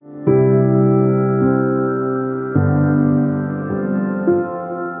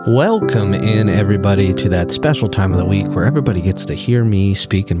Welcome in, everybody, to that special time of the week where everybody gets to hear me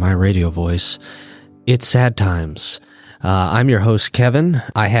speak in my radio voice. It's Sad Times. I'm your host, Kevin.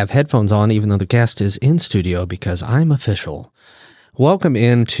 I have headphones on even though the guest is in studio because I'm official. Welcome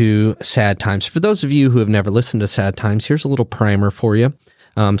into Sad Times. For those of you who have never listened to Sad Times, here's a little primer for you.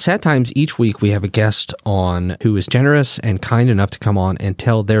 Sad Times, each week we have a guest on who is generous and kind enough to come on and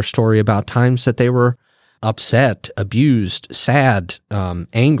tell their story about times that they were upset, abused, sad,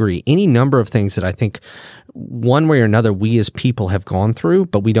 angry, any number of things that I think one way or another we as people have gone through,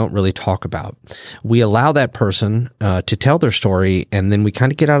 but we don't really talk about. We allow that person to tell their story, and then we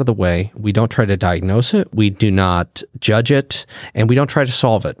kind of get out of the way. We don't try to diagnose it. We do not judge it, and we don't try to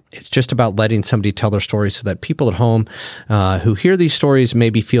solve it. It's just about letting somebody tell their story so that people at home who hear these stories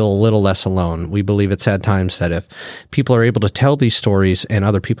maybe feel a little less alone. We believe at Sad Times that if people are able to tell these stories and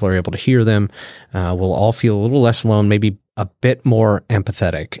other people are able to hear them, we'll all feel a little less alone, maybe a bit more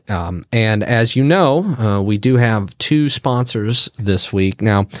empathetic. And as you know, we do have two sponsors this week.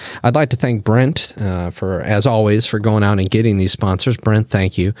 Now, I'd like to thank Brent for, as always, for going out and getting these sponsors. Brent,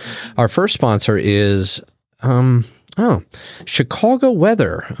 thank you. Our first sponsor is Chicago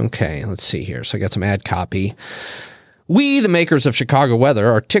Weather. Okay, let's see here. So I got some ad copy. We, the makers of Chicago Weather,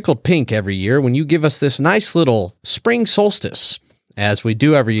 are tickled pink every year when you give us this nice little spring solstice. As we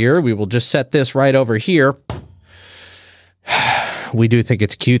do every year, we will just set this right over here. We do think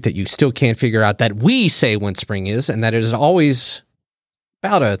it's cute that you still can't figure out that we say when spring is, and that it is always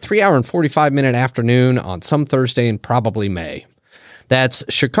about a 3-hour and 45-minute afternoon on some Thursday in probably May. That's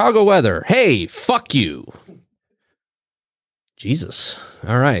Chicago Weather. Hey, fuck you. Jesus.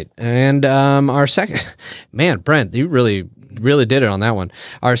 All right. And our second, man, Brent, you really did it on that one.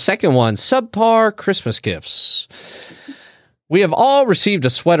 Our second one, subpar Christmas gifts. We have all received a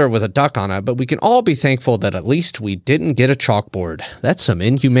sweater with a duck on it, but we can all be thankful that at least we didn't get a chalkboard. That's some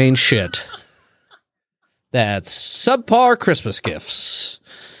inhumane shit. That's subpar Christmas gifts.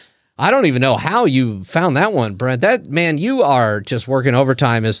 I don't even know how you found that one, Brent. That, man, you are just working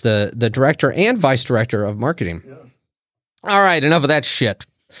overtime as the director and vice director of marketing. Yeah. All right, enough of that shit.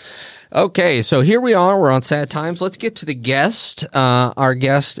 Okay, so here we are. We're on Sad Times. Let's get to the guest. Our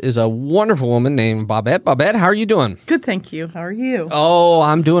guest is a wonderful woman named Bobette. Bobette, how are you doing? Good, thank you. How are you? Oh,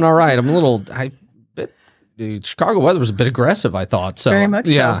 I'm doing all right. I'm a little... the Chicago weather was a bit aggressive, I thought. So very much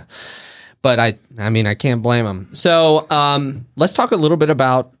yeah. So. But I mean, I can't blame them. So let's talk a little bit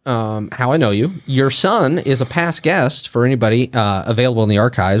about how I know you. Your son is a past guest for anybody available in the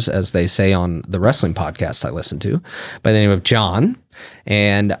archives, as they say on the wrestling podcast I listen to, by the name of John.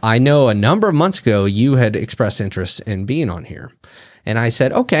 And I know a number of months ago you had expressed interest in being on here. And I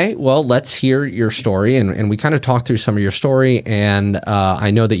said, okay, well, let's hear your story. And we kind of talked through some of your story. And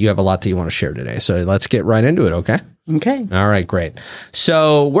I know that you have a lot that you want to share today. So let's get right into it, okay? Okay. All right, great.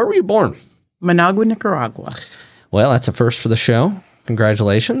 So where were you born? Managua, Nicaragua. Well, that's a first for the show.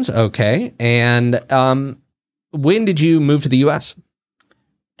 Congratulations. Okay. And when did you move to the U.S.?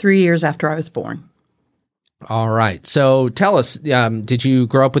 3 years after I was born. All right. So tell us, did you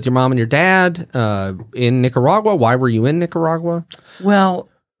grow up with your mom and your dad in Nicaragua? Why were you in Nicaragua? Well,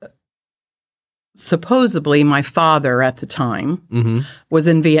 supposedly my father at the time was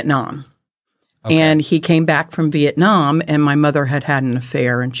in Vietnam. Okay. And he came back from Vietnam, and my mother had an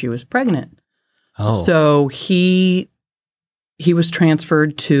affair, and she was pregnant. Oh. So he was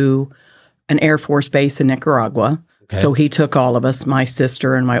transferred to an Air Force base in Nicaragua. Okay. So he took all of us, my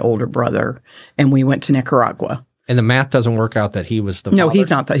sister and my older brother, and we went to Nicaragua. And the math doesn't work out that he was the father? No, he's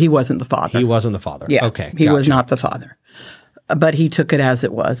not. He wasn't the father. He wasn't the father. Yeah. Okay. He was not the father. But he took it as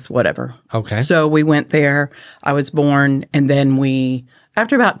it was, whatever. Okay. So we went there. I was born, and then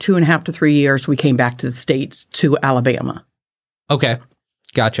after about 2.5 to 3 years, we came back to the States to Alabama. Okay.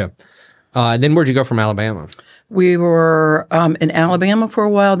 Gotcha. Then where'd you go from Alabama? We were in Alabama for a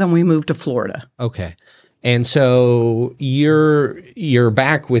while, then we moved to Florida. Okay. And so you're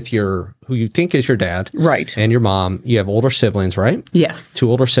back with who you think is your dad. Right. And your mom. You have older siblings, right? Yes. 2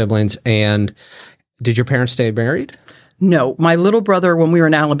 older siblings. And did your parents stay married? No. My little brother, when we were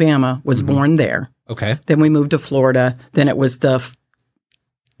in Alabama, was born there. Okay. Then we moved to Florida. Then it was the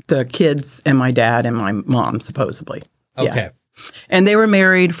kids and my dad and my mom, supposedly. Okay. Yeah. And they were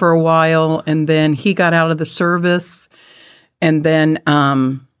married for a while, and then he got out of the service, and then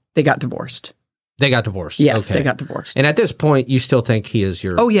they got divorced. They got divorced? Yes, okay. They got divorced. And at this point, you still think he is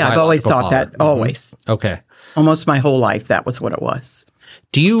your Oh, yeah, I've always thought father. that. Always. Okay. Almost my whole life, that was what it was.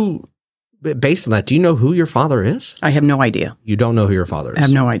 Based on that, do you know who your father is? I have no idea. You don't know who your father is? I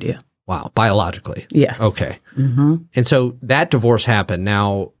have no idea. Wow. Biologically? Yes. Okay. Mm-hmm. And so that divorce happened.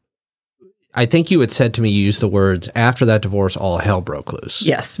 Now, I think you had said to me, you used the words, after that divorce, all hell broke loose.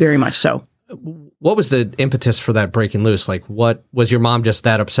 Yes, very much so. What was the impetus for that breaking loose? Like, what was your mom just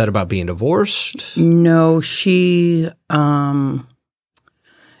that upset about being divorced? No, she, it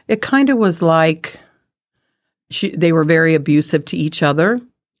kind of was like they were very abusive to each other.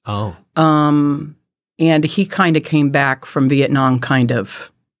 Oh. And he kind of came back from Vietnam kind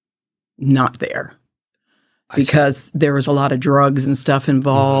of not there. Because there was a lot of drugs and stuff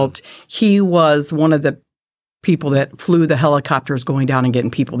involved. Mm-hmm. He was one of the people that flew the helicopters going down and getting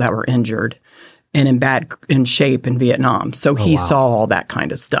people that were injured and in shape in Vietnam. So he saw all that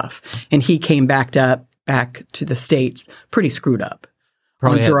kind of stuff. And he came back to the States pretty screwed up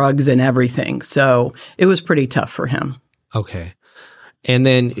on drugs and everything. So it was pretty tough for him. Okay. And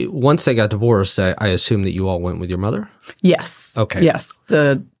then once they got divorced, I assume that you all went with your mother? Yes. Okay. Yes.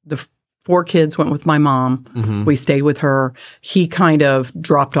 The 4 kids went with my mom. Mm-hmm. We stayed with her. He kind of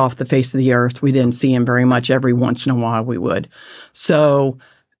dropped off the face of the earth. We didn't see him very much. Every once in a while we would. So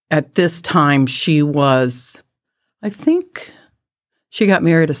at this time she was, I think she got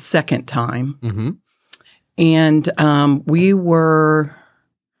married a second time. Mm-hmm. And we were,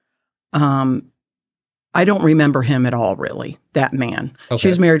 I don't remember him at all, really, that man. Okay. She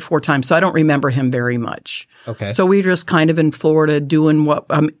was married 4 times, so I don't remember him very much. Okay. So we were just kind of in Florida doing what,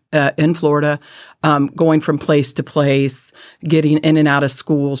 going from place to place, getting in and out of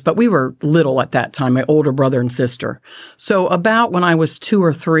schools. But we were little at that time, my older brother and sister. So about when I was 2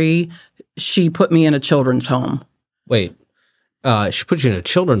 or 3, she put me in a children's home. Wait, she put you in a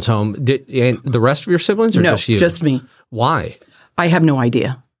children's home. And the rest of your siblings or just you? No, just me. Why? I have no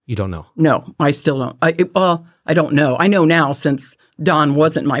idea. You don't know? No, I still don't. I don't know. I know now since Don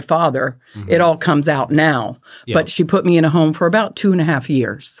wasn't my father. Mm-hmm. It all comes out now. Yeah. But she put me in a home for about 2.5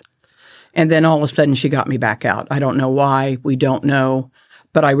 years. And then all of a sudden she got me back out. I don't know why. We don't know.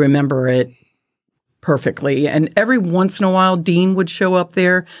 But I remember it perfectly. And every once in a while, Dean would show up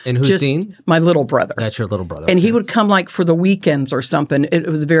there. And who's Dean? My little brother. That's your little brother. And he would come like for the weekends or something. It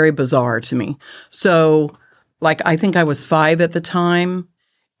was very bizarre to me. So like I think I was 5 at the time.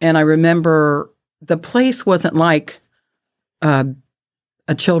 And I remember the place wasn't like a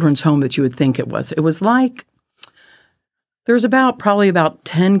children's home that you would think it was. It was like there's probably about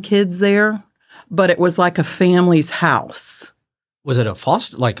 10 kids there, but it was like a family's house. Was it a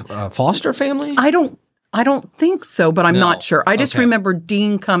foster family? I don't think so, but I'm not sure. I just remember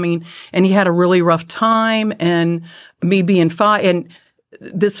Dean coming, and he had a really rough time, and me being 5 and.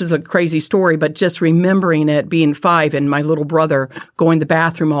 This is a crazy story, but just remembering it being 5 and my little brother going to the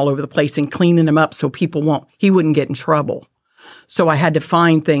bathroom all over the place and cleaning him up so he wouldn't get in trouble. So I had to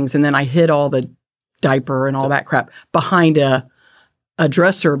find things, and then I hid all the diaper and all that crap behind a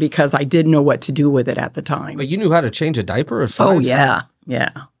dresser because I didn't know what to do with it at the time. But you knew how to change a diaper at 5? Oh, yeah.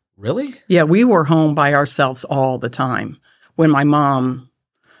 Yeah. Really? Yeah, we were home by ourselves all the time. When my mom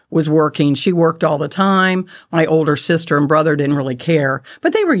was working. She worked all the time. My older sister and brother didn't really care,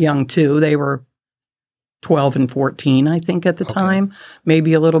 but they were young too. They were 12 and 14, I think, at the time,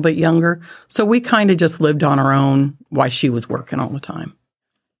 maybe a little bit younger. So we kind of just lived on our own while she was working all the time.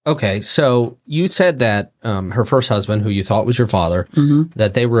 Okay. So you said that her first husband, who you thought was your father, mm-hmm.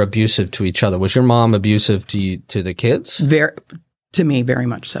 that they were abusive to each other. Was your mom abusive to the kids? To me, very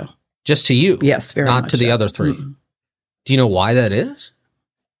much so. Just to you? Yes, very much Not to the other 3? Mm-hmm. Do you know why that is?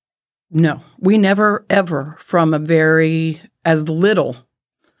 No, we never, ever, from as little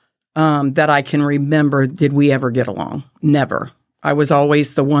that I can remember, did we ever get along. Never. I was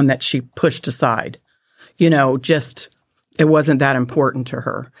always the one that she pushed aside. It wasn't that important to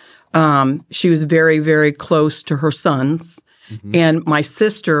her. She was very, very close to her sons. Mm-hmm. And my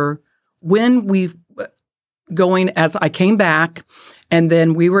sister, as I came back, and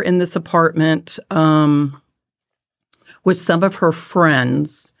then we were in this apartment with some of her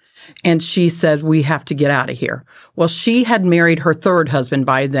friends. And she said, we have to get out of here. Well, she had married her 3rd husband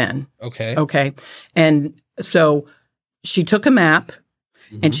by then. Okay. And so she took a map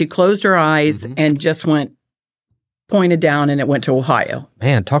mm-hmm. and she closed her eyes mm-hmm. and just pointed down, and it went to Ohio.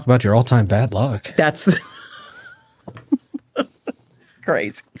 Man, talk about your all-time bad luck. That's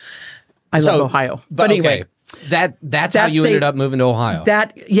crazy. I love Ohio. But anyway. That's how you ended up moving to Ohio.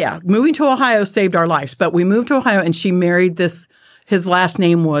 Moving to Ohio saved our lives. But we moved to Ohio, and she married this. His last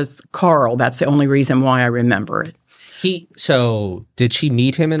name was Carl. That's the only reason why I remember it. So did she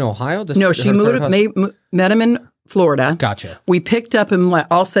meet him in Ohio? No, she met him in Florida. Gotcha. We picked up and left.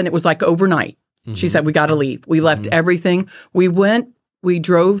 All of a sudden, it was like overnight. Mm-hmm. She said, we got to leave. We left mm-hmm. everything. We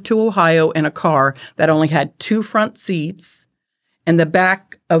drove to Ohio in a car that only had 2 front seats, and the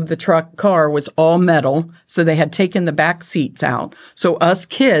back of the car was all metal. So they had taken the back seats out. So us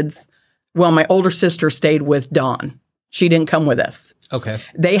kids Well, my older sister stayed with Dawn. She didn't come with us. Okay.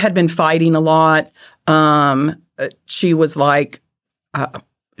 They had been fighting a lot. She was like,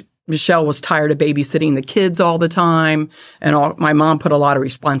 Michelle was tired of babysitting the kids all the time. And my mom put a lot of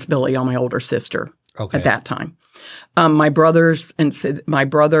responsibility on my older sister at that time. My brothers and my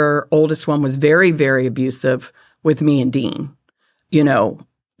brother, oldest one, was very, very abusive with me and Dean,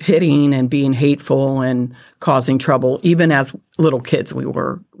 hitting and being hateful and causing trouble. Even as little kids, we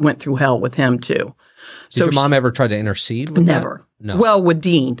went through hell with him too. Did your mom ever try to intercede with never. that? No. Well, with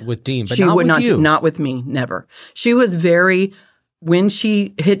Dean. With Dean, but she not would with you. Not with me, never. She was when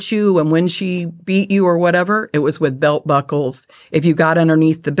she hit you and when she beat you or whatever, it was with belt buckles. If you got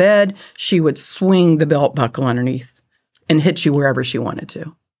underneath the bed, she would swing the belt buckle underneath and hit you wherever she wanted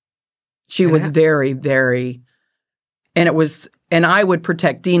to. She was very, very, and I would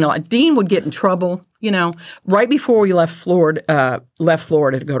protect Dean a lot. Dean would get in trouble, right before we left Florida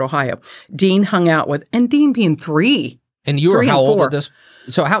to go to Ohio. Dean hung out with, and Dean being 3. And you were how old at this?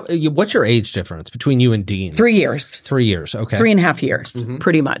 So what's your age difference between you and Dean? 3 years. 3 years, okay. 3.5 years,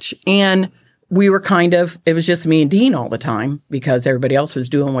 pretty much. And we were it was just me and Dean all the time because everybody else was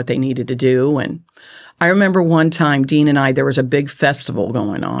doing what they needed to do. And I remember one time, Dean and there was a big festival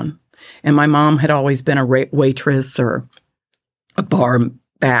going on. And my mom had always been a waitress or a bar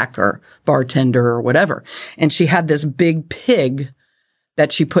back or bartender or whatever. And she had this big pig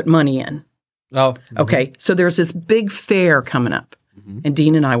that she put money in. Oh. Okay. So there's this big fair coming up. And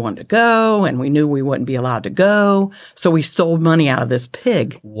Dean and I wanted to go, and we knew we wouldn't be allowed to go. So we stole money out of this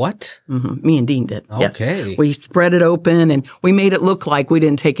pig. What? Me and Dean did. Okay. Yes. We spread it open, and we made it look like we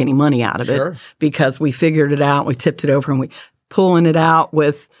didn't take any money out of it because we figured it out. We tipped it over, and we pulling it out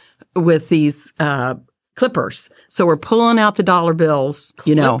with these clippers. So we're pulling out the dollar bills.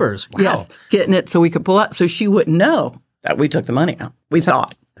 Clippers? Wow. Yes, getting it so we could pull out, so she wouldn't know that we took the money out. We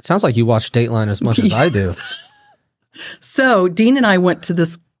thought. It sounds like you watch Dateline as much as I do. So Dean and I went to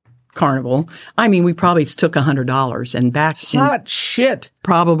this carnival. I mean, we probably took $100 and back. Hot shit.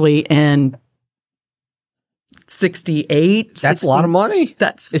 Probably in 68. That's 60. a lot of money.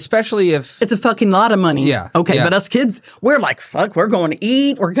 Especially if it's a fucking lot of money. Yeah. Okay. Yeah. But us kids, we're like, fuck, we're going to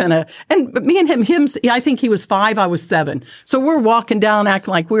eat. But me and him, I think he was 5, I was 7. So we're walking down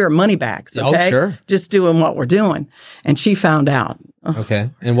acting like we were money bags. Okay? Oh, sure. Just doing what we're doing. And she found out. Okay.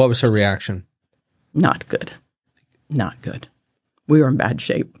 And what was her reaction? Not good. Not good. We were in bad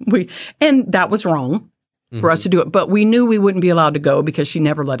shape. And that was wrong for us to do it. But we knew we wouldn't be allowed to go because she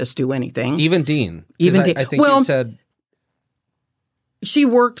never let us do anything. Even Dean. Dean. I think you said she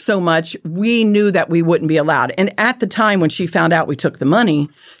worked so much, we knew that we wouldn't be allowed. And at the time when she found out we took the money,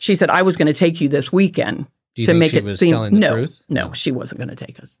 she said, I was going to take you this weekend. Do you think she was telling the truth? No, she wasn't going to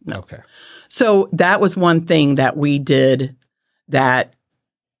take us. No. Okay. So that was one thing that we did that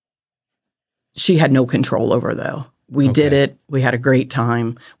she had no control over, though. We did it. We had a great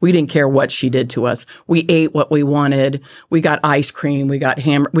time. We didn't care what she did to us. We ate what we wanted. We got ice cream. We got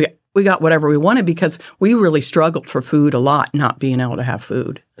we got whatever we wanted because we really struggled for food a lot, not being able to have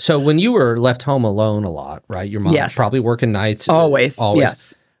food. So when you were left home alone a lot, right? Your mom was probably working nights. Always.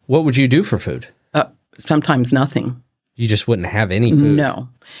 Yes. What would you do for food? Sometimes nothing. You just wouldn't have any food? No.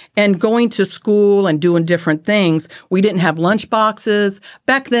 And going to school and doing different things, we didn't have lunch boxes.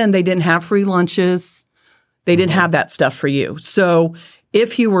 Back then, they didn't have free lunches. They didn't have that stuff for you. So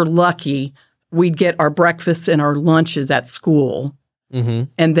if you were lucky, we'd get our breakfasts and our lunches at school. And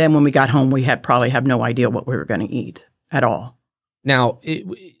then when we got home, we probably have no idea what we were going to eat at all. Now,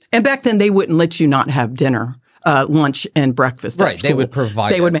 and back then, they wouldn't let you not have dinner. Lunch and breakfast at school. They would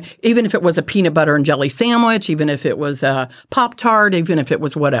provide even if it was a peanut butter and jelly sandwich, even if it was a Pop-Tart, even if it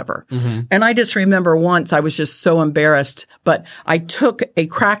was whatever. And I just remember once I was just so embarrassed, but I took a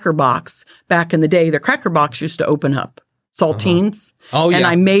cracker box back in the day. The cracker box used to open up, saltines. Oh, yeah. And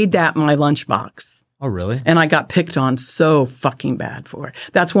I made that my lunch box. Oh, really? And I got picked on so fucking bad for it.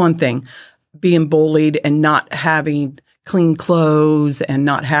 That's one thing, being bullied and not having clean clothes and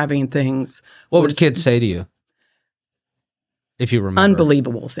not having things. What would kids say to you? If you remember.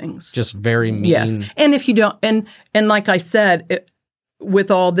 Unbelievable things. Just very mean. Yes. And if you don't, and like I said,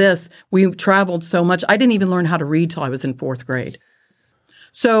 with all this, we traveled so much. I didn't even learn how to read till I was in 4th grade.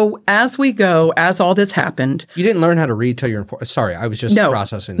 So as all this happened. You didn't learn how to read till you're in 4th. Sorry, I was just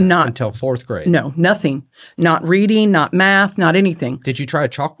processing that. Until 4th grade. No, nothing. Not reading, not math, not anything. Did you try a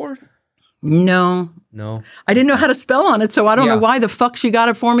chalkboard? No. I didn't know how to spell on it, so I don't know why the fuck she got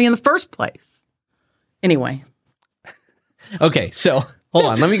it for me in the first place. Anyway. Okay, so hold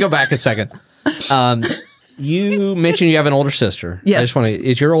on. Let me go back a second. You mentioned you have an older sister. Yes. I just want to.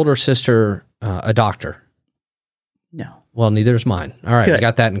 Is your older sister a doctor? No. Well, neither is mine. All right, Good. we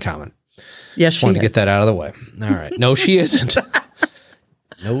got that in common. Yes, Just wanted to get that out of the way. All right. No, she isn't.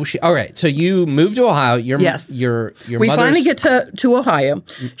 All right. So you moved to Ohio. Yes. We finally get to Ohio.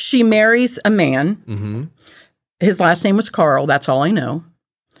 She marries a man. Mm-hmm. His last name was Carl. That's all I know.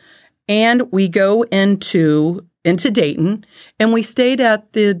 And we go into Dayton, and we stayed at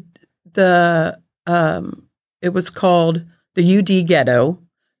it was called the UD Ghetto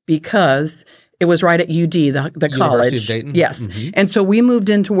because it was right at UD, the college. University of Dayton? Yes. Mm-hmm. And so we moved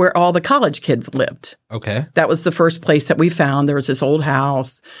into where all the college kids lived. Okay. That was the first place that we found. There was this old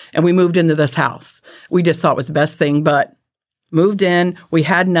house, and we moved into this house. We just thought it was the best thing, but moved in. We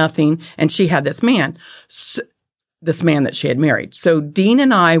had nothing, and she had this man. This man that she had married. So Dean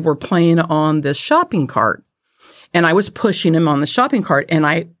and I were playing on this shopping cart, and I was pushing him on the shopping cart,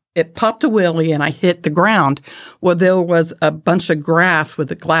 and it popped a wheelie, and I hit the ground. Well, there was a bunch of grass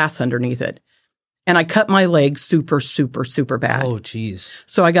with a glass underneath it, and I cut my leg super, super, super bad. Oh, geez.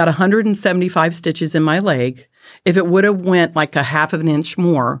 So I got 175 stitches in my leg. If it would have went like a half of an inch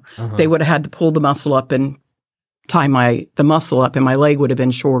more, they would have had to pull the muscle up and tie the muscle up, and my leg would have been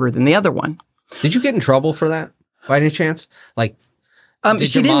shorter than the other one. Did you get in trouble for that? By any chance? Like,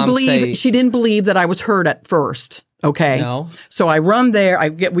 she didn't believe that I was hurt at first. Okay. No. So I run there.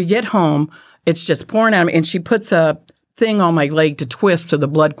 We get home. It's just pouring out of me, and she puts a thing on my leg to twist so the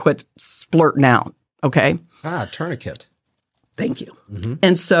blood quit splurting out. Okay. Tourniquet. Thank you. Mm-hmm.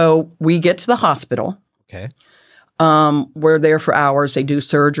 And so we get to the hospital. Okay. We're there for hours. They do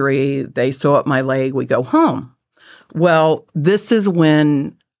surgery. They sew up my leg. We go home. Well, this is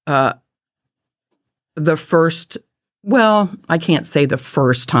when the first, I can't say the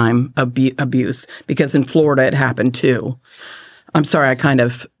first time abuse, because in Florida it happened too. I'm sorry, I kind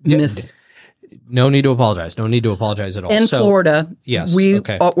of missed. No need to apologize. No need to apologize at all. In Florida, yes, we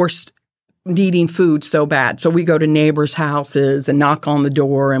were needing food so bad. So we go to neighbors' houses and knock on the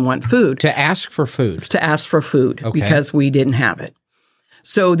door and want food. To ask for food. Because we didn't have it.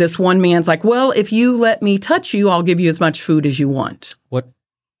 So this one man's like, well, if you let me touch you, I'll give you as much food as you want. What?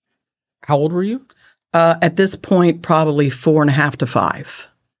 How old were you? At this point, probably 4.5 to 5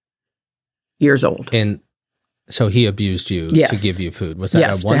 years old. And so he abused you to give you food. Was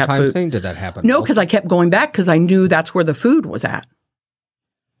that a one-time thing? Did that happen? No, because I kept going back because I knew that's where the food was at.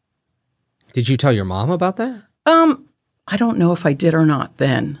 Did you tell your mom about that? I don't know if I did or not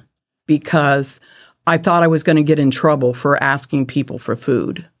then, because I thought I was going to get in trouble for asking people for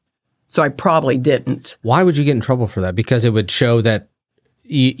food. So I probably didn't. Why would you get in trouble for that? Because it would show that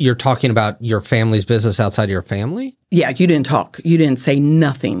you're talking about your family's business outside of your family? Yeah, you didn't talk. You didn't say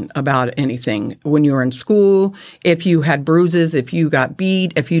nothing about anything. When you were in school, if you had bruises, if you got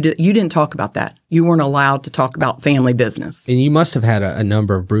beat, you didn't talk about that. You weren't allowed to talk about family business. And you must have had a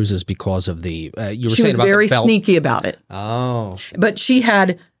number of bruises because of the, you were she saying was about very the belt. sneaky about it. Oh. But she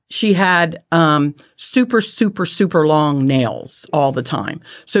had super, super, super long nails all the time.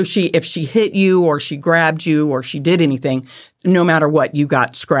 So if she hit you or she grabbed you or she did anything, no matter what, you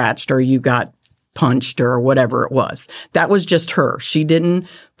got scratched or you got punched or whatever it was. That was just her.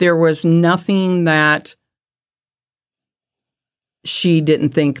 There was nothing that she didn't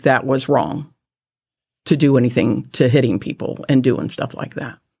think that was wrong to do anything to hitting people and doing stuff like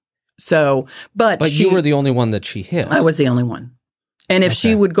that. So, but you were the only one that she hit. I was the only one. And if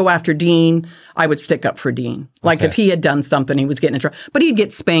she would go after Dean, I would stick up for Dean. Like if he had done something, he was getting in trouble. But he'd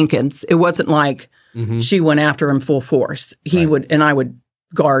get spankings. It wasn't like she went after him full force. He would, and I would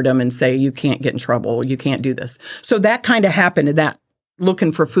guard him and say, you can't get in trouble. You can't do this. So that kind of happened to that,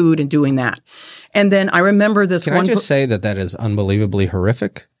 looking for food and doing that. And then I remember this Can I just say that is unbelievably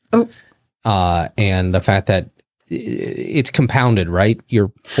horrific? Oh. And the fact that it's compounded, right?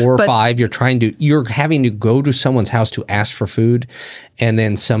 You're 4 or 5, you're having to go to someone's house to ask for food, and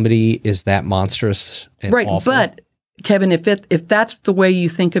then somebody is that monstrous and awful. But Kevin, if that's the way you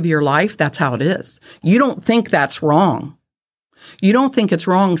think of your life, that's how it is. You don't think that's wrong. You don't think it's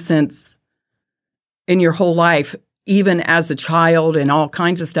wrong since in your whole life, even as a child and all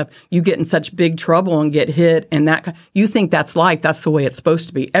kinds of stuff, you get in such big trouble and get hit and that you think that's life. That's the way it's supposed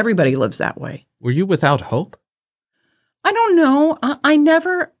to be. Everybody lives that way. Were you without hope? I don't know. I've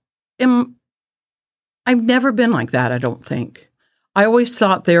never been like that, I don't think. I always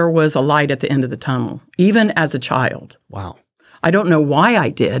thought there was a light at the end of the tunnel, even as a child. Wow. I don't know why I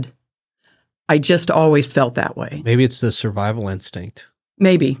did. I just always felt that way. Maybe it's the survival instinct.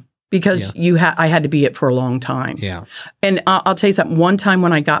 Maybe, because I had to be it for a long time. Yeah. And I'll tell you something. One time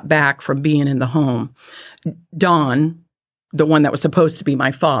when I got back from being in the home, Don, the one that was supposed to be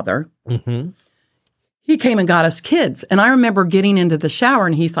my father, he came and got us kids. And I remember getting into the shower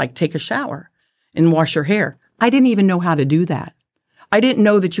and he's like, take a shower and wash your hair. I didn't even know how to do that. I didn't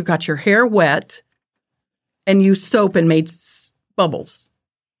know that you got your hair wet and used soap and made bubbles.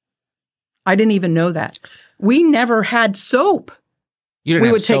 I didn't even know that. We never had soap. You didn't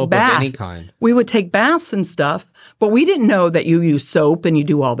have soap of any kind. We would take baths and stuff, but we didn't know that you use soap and you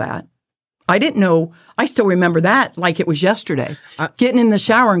do all that. I didn't know. I still remember that like it was yesterday. Getting in the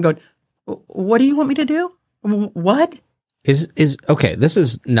shower and going, what do you want me to do? What? Okay, this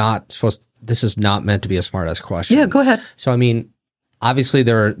is not meant to be a smart-ass question. Yeah, go ahead. So, I mean, obviously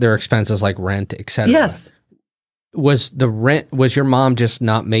there are expenses like rent, et cetera. Yes. Was your mom just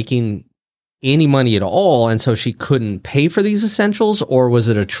not making any money at all, and so she couldn't pay for these essentials, or was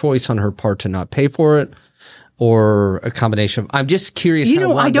it a choice on her part to not pay for it, or a combination of? I'm just curious.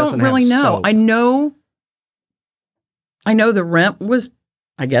 I don't really know. Soap. I know the rent was.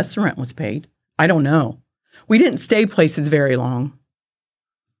 I guess the rent was paid. I don't know. We didn't stay places very long.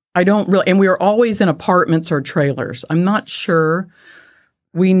 I don't really, and we were always in apartments or trailers. I'm not sure.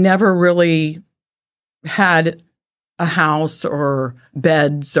 We never really had a house or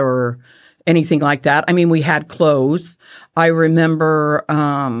beds or anything like that. I mean, we had clothes. I remember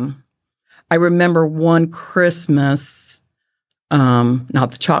one Christmas,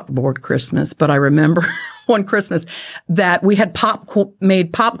 not the chalkboard Christmas, but I remember one Christmas that we had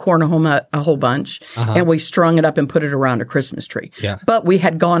made popcorn a whole bunch, and we strung it up and put it around a Christmas tree. Yeah. But we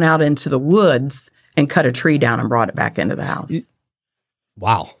had gone out into the woods and cut a tree down and brought it back into the house.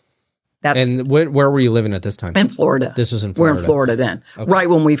 Wow. And where were you living at this time? In Florida. This was in Florida. We're in Florida then. Okay. Right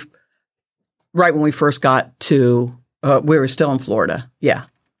when we first got to, we were still in Florida. Yeah.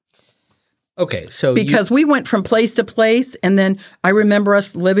 Okay, so because we went from place to place, and then I remember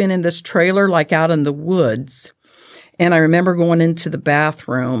us living in this trailer, like out in the woods, and I remember going into the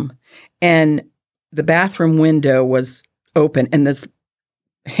bathroom, and the bathroom window was open, and this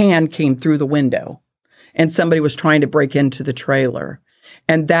hand came through the window, and somebody was trying to break into the trailer,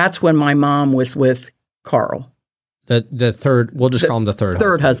 and that's when my mom was with Carl, the third. We'll just call him the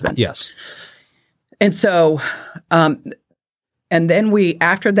third husband. Yes, and so. And then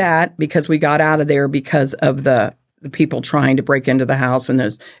after that, because we got out of there because of the people trying to break into the house, and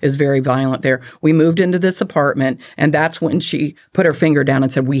is very violent there, we moved into this apartment, and that's when she put her finger down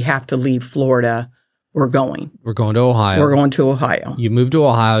and said, we have to leave Florida. We're going to Ohio. We're going to Ohio. You moved to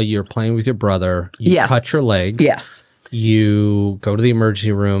Ohio. You're playing with your brother. You cut your leg. Yes. You go to the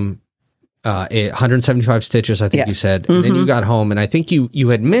emergency room. 175 stitches, I think you said. And then you got home, and I think you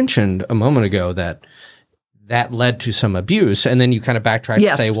had mentioned a moment ago that led to some abuse, and then you kind of backtrack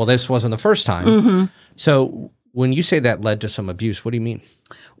and say, well, this wasn't the first time. So when you say that led to some abuse, what do you mean?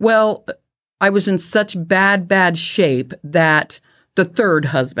 Well, I was in such bad shape that the third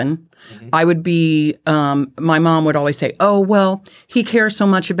husband, I would be, my mom would always say, oh, well, he cares so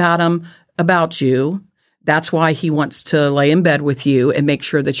much about you. That's why he wants to lay in bed with you and make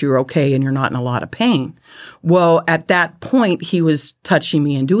sure that you're okay and you're not in a lot of pain. Well, at that point, he was touching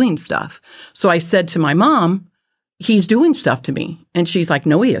me and doing stuff. So I said to my mom, he's doing stuff to me. And she's like,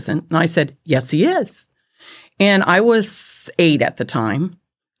 no, he isn't. And I said, yes, he is. And I was 8 at the time.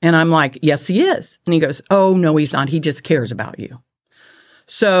 And I'm like, yes, he is. And he goes, oh, no, he's not. He just cares about you.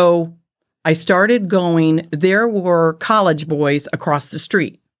 So I started going. There were college boys across the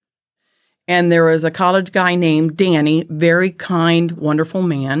street. And there was a college guy named Danny, very kind, wonderful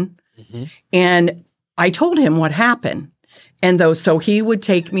man. And I told him what happened. And so he would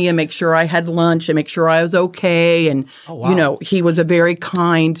take me and make sure I had lunch and make sure I was okay. And, he was a very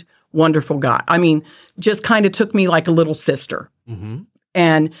kind, wonderful guy. I mean, just kind of took me like a little sister.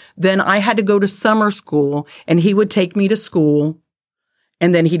 And then I had to go to summer school, and he would take me to school,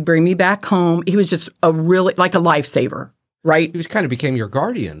 and then he'd bring me back home. He was just like a lifesaver. Right? He was kind of became your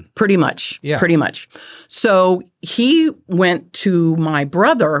guardian. Pretty much. Yeah. Pretty much. So he went to my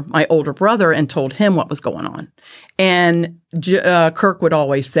older brother, and told him what was going on. And Kirk would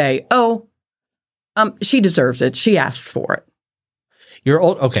always say, oh, she deserves it. She asks for it.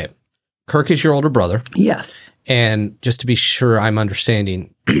 Okay. Kirk is your older brother. Yes. And just to be sure I'm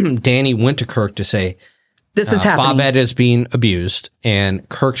understanding, Danny went to Kirk to say, this is happening. Bobette is being abused. And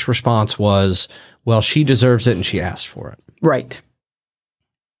Kirk's response was, well, she deserves it and she asked for it. Right.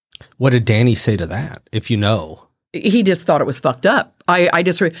 What did Danny say to that, if you know? He just thought it was fucked up.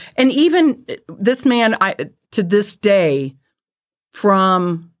 And even this man, to this day,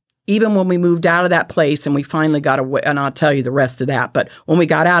 from even when we moved out of that place and we finally got away, and I'll tell you the rest of that, but when we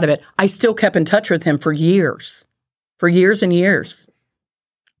got out of it, I still kept in touch with him for years and years.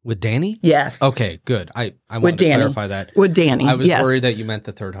 With Danny? Yes. Okay, good. I wanted to clarify that. With Danny, I was worried that you meant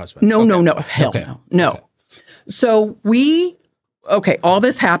the third husband. No, hell no. No. So we okay, all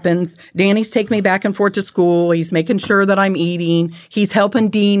this happens. Danny's taking me back and forth to school. He's making sure that I'm eating. He's helping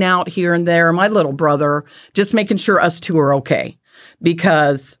Dean out here and there, my little brother, just making sure us two are okay.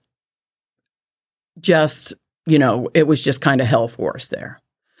 Because just, it was just kind of hell for us there.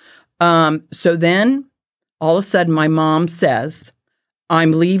 So then all of a sudden my mom says,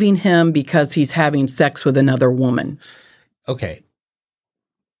 I'm leaving him because he's having sex with another woman. Okay.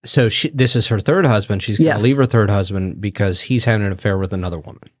 So this is her third husband. She's going to leave her third husband because he's having an affair with another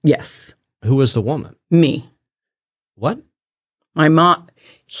woman. Yes. Who was the woman? Me. What? My mom.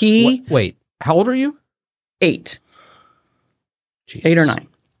 Wait, how old are you? 8. Jesus. 8 or 9.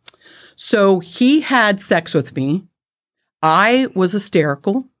 So he had sex with me. I was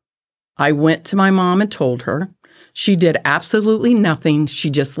hysterical. I went to my mom and told her. She did absolutely nothing. She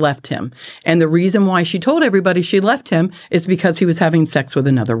just left him. And the reason why she told everybody she left him is because he was having sex with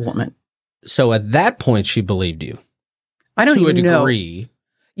another woman. So at that point, she believed you. I don't even know. To a degree.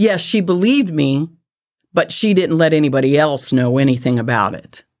 Yes, she believed me, but she didn't let anybody else know anything about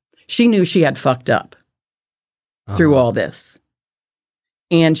it. She knew she had fucked up through all this.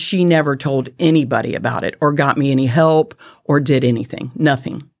 And she never told anybody about it or got me any help or did anything.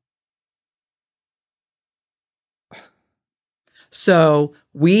 Nothing. So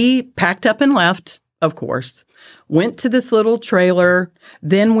we packed up and left, of course, went to this little trailer.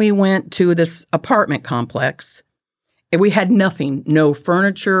 Then we went to this apartment complex. And we had nothing, no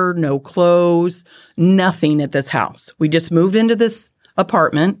furniture, no clothes, nothing at this house. We just moved into this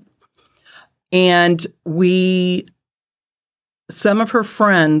apartment. And some of her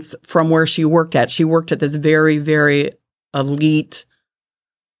friends from where she worked at this very, very elite,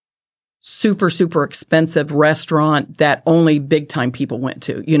 super, super expensive restaurant that only big time people went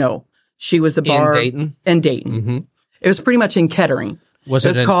to. She was a bar in Dayton. Mm-hmm. It was pretty much in Kettering. Was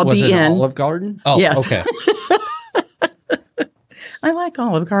it called the Inn. Olive Garden? Oh, yes. Okay. I like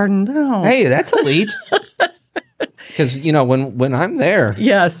Olive Garden. No. Hey, that's elite. Because when I'm there,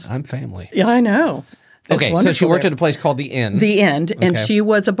 yes, I'm family. Yeah, I know. Okay, so she worked at a place called the Inn. The Inn, and she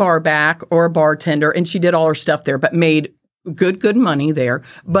was a bar back or a bartender, and she did all her stuff there, but made good money there.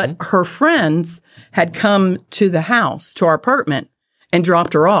 But her friends had come to the house, to our apartment, and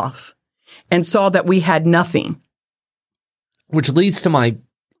dropped her off and saw that we had nothing. Which leads to my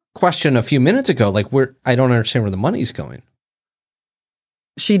question a few minutes ago, I don't understand where the money's going.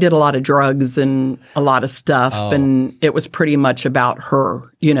 She did a lot of drugs and a lot of stuff, and it was pretty much about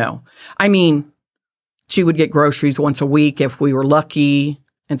her, I mean, she would get groceries once a week if we were lucky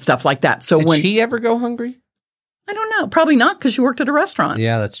and stuff like that. So Did she ever go hungry? I don't know. Probably not, because she worked at a restaurant.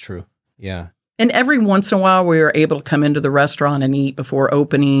 Yeah, that's true. Yeah. And every once in a while, we were able to come into the restaurant and eat before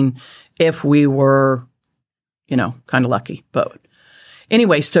opening if we were, kind of lucky. But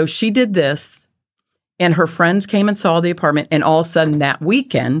anyway, so she did this, and her friends came and saw the apartment. And all of a sudden that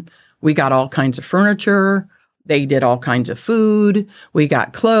weekend, we got all kinds of furniture. They did all kinds of food. We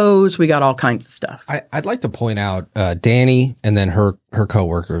got clothes. We got all kinds of stuff. I'd like to point out Danny and then her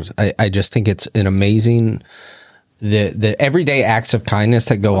coworkers. I just think it's an amazing the everyday acts of kindness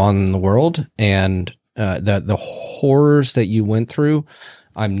that go on in the world, and the horrors that you went through.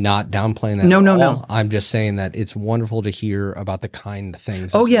 I'm not downplaying that. No. I'm just saying that it's wonderful to hear about the kind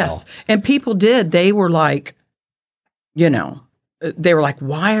things. Oh, yes. Well. And people did. They were like, why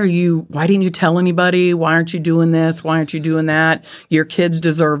didn't you tell anybody? Why aren't you doing this? Why aren't you doing that? Your kids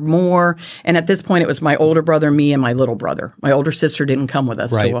deserve more. And at this point, it was my older brother, me, and my little brother. My older sister didn't come with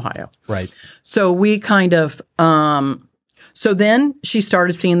us to Ohio. Right. So we kind of, so then she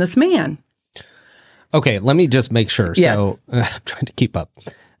started seeing this man. Okay, let me just make sure. Yes. So I'm trying to keep up.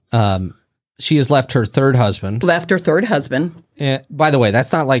 She has left her third husband. By the way,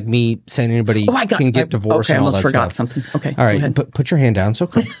 that's not like me saying anybody can get divorced and all that stuff. I almost forgot something. Okay. All right, put your hand down. It's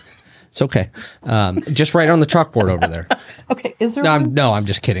okay. It's okay. Just write on the chalkboard over there. Okay. Is there I'm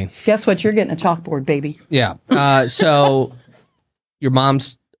just kidding. Guess what? You're getting a chalkboard, baby. Yeah. So your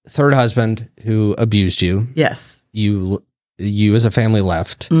mom's third husband who abused you. Yes. You as a family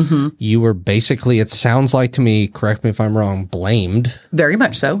left. Mm-hmm. You were basically, it sounds like to me, correct me if I'm wrong, blamed. Very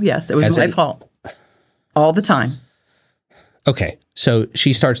much so, yes. It was my fault. All the time. Okay, so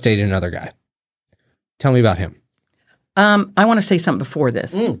she starts dating another guy. Tell me about him. I want to say something before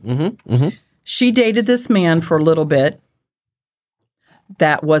this. She dated this man for a little bit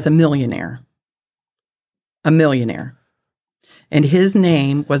that was a millionaire. And his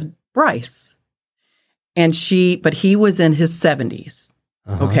name was Bryce. But he was in his 70s,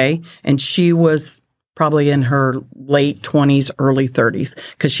 okay? And she was probably in her late 20s, early 30s,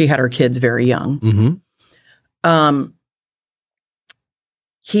 because she had her kids very young.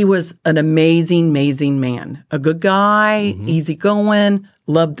 he was an amazing, amazing man. A good guy, easygoing,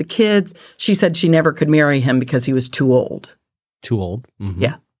 loved the kids. She said she never could marry him because he was too old. Too old? Mm-hmm.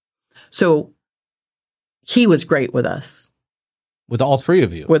 Yeah. So he was great with us. With all three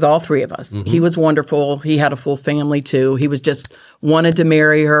of you? With all three of us. He was wonderful. He had a full family too. He was just wanted to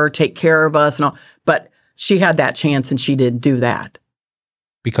marry her, take care of us and all. But she had that chance and she didn't do that.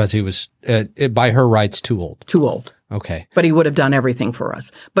 Because he was, by her rights, too old. Too old. Okay. But he would have done everything for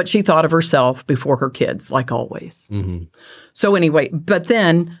us. But she thought of herself before her kids, like always. Mm-hmm. So anyway, but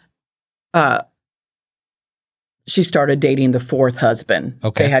then she started dating the fourth husband.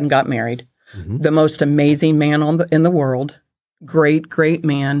 Okay. They hadn't got married. Mm-hmm. The most amazing man in the world. Great, great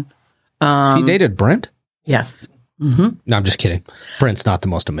man. She dated Brent? Yes. Mm-hmm. No, I'm just kidding. Brent's not the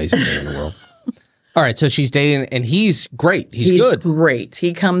most amazing man in the world. All right, so she's dating, and he's great. He's good. Great.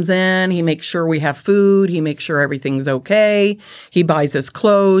 He comes in, he makes sure we have food, he makes sure everything's okay, he buys us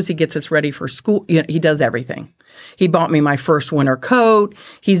clothes, he gets us ready for school. You know, he does everything. He bought me my first winter coat.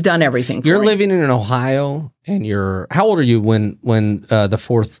 He's done everything for me. You're living in Ohio, and how old are you when her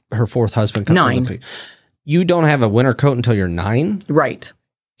fourth husband comes 9. in? You don't have a winter coat until you're 9? Right.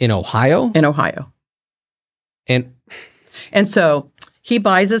 In Ohio? In Ohio. And so he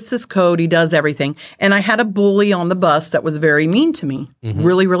buys us this coat. He does everything. And I had a bully on the bus that was very mean to me,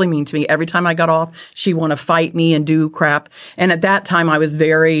 really, really mean to me. Every time I got off, she'd want to fight me and do crap. And at that time, I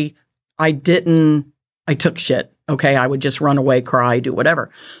took shit. Okay. I would just run away, cry, do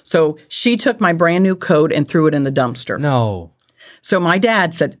whatever. So she took my brand new coat and threw it in the dumpster. No. So my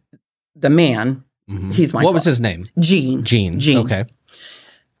dad said, the man, he's my What was his name? Gene. Gene. Okay.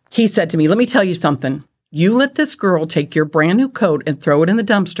 He said to me, let me tell you something. You let this girl take your brand new coat and throw it in the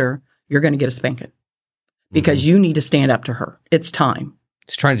dumpster, you're going to get a spanking because you need to stand up to her. It's time.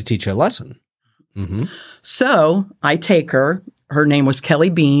 He's trying to teach you a lesson. Mm-hmm. So I take her. Her name was Kelly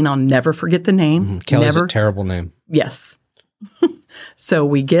Bean. I'll never forget the name. Mm-hmm. Kelly's a terrible name. Yes. So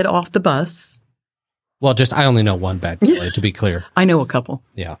we get off the bus. Well, I only know one bad Kelly, to be clear. I know a couple.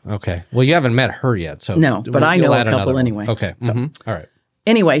 Yeah. Okay. Well, you haven't met her yet. So no, but I know a couple anyway. Okay. So, all right.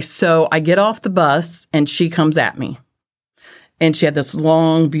 Anyway, so I get off the bus and she comes at me. And she had this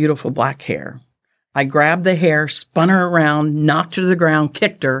long, beautiful black hair. I grabbed the hair, spun her around, knocked her to the ground,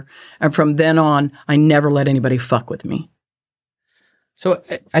 kicked her. And from then on, I never let anybody fuck with me. So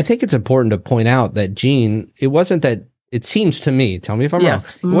I think it's important to point out that Gene, it wasn't that, it seems to me, tell me if I'm wrong.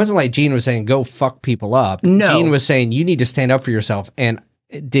 It wasn't like Gene was saying, go fuck people up. No. Gene was saying, you need to stand up for yourself. And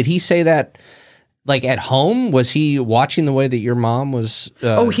did he say that? Like at home, was he watching the way that your mom was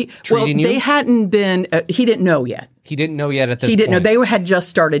treating you? They hadn't been, he didn't know yet. He didn't know yet at this point. He didn't know. They had just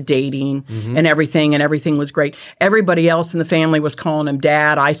started dating and everything was great. Everybody else in the family was calling him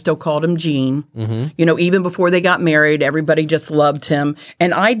Dad. I still called him Gene. You know, even before they got married, everybody just loved him.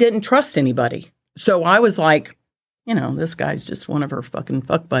 And I didn't trust anybody. So I was like, you know, this guy's just one of her fucking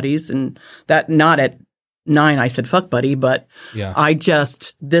fuck buddies. And that, not at 9, I said fuck buddy, but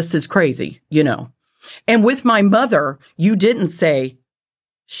this is crazy, you know. And with my mother, you didn't say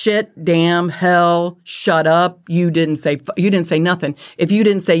shit, damn, hell, shut up. You didn't say nothing. If you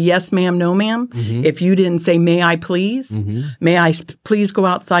didn't say yes, ma'am, no, ma'am. If you didn't say, may I please? May I please go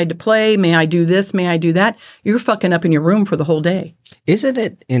outside to play? May I do this? May I do that? You're fucking up in your room for the whole day. Isn't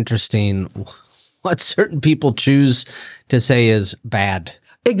it interesting what certain people choose to say is bad?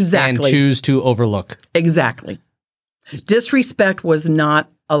 Exactly. And choose to overlook. Exactly. Disrespect was not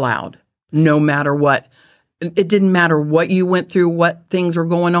allowed, no matter what. It didn't matter what you went through, what things were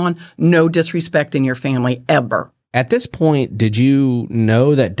going on. No disrespect in your family, ever. At this point, did you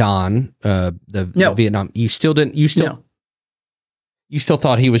know that Don, the Vietnam, you still didn't, you still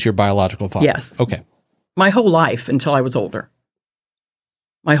thought he was your biological father? Yes. Okay. My whole life until I was older.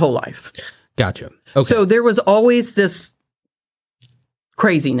 My whole life. Gotcha. Okay. So there was always this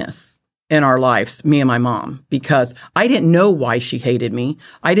craziness in our lives, me and my mom, because I didn't know why she hated me.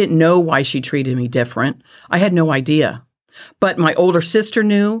 I didn't know why she treated me different. I had no idea. But my older sister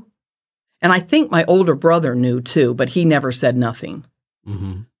knew, and I think my older brother knew too, but he never said nothing.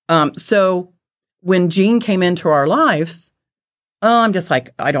 So when Gene came into our lives, I'm just like,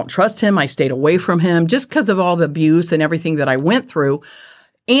 I don't trust him. I stayed away from him just because of all the abuse and everything that I went through.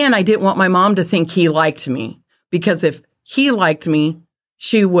 And I didn't want my mom to think he liked me, because if he liked me,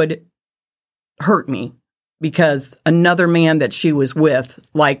 she would hurt me because another man that she was with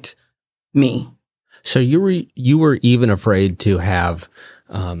liked me. So you were even afraid to have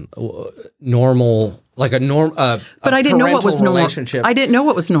normal, like but I didn't know what was normal. I didn't know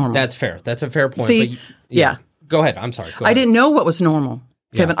what was normal. That's fair. That's a fair point. See, but go ahead. I'm sorry. Go ahead. I didn't know what was normal,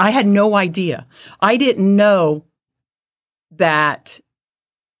 Kevin. I had no idea. I didn't know that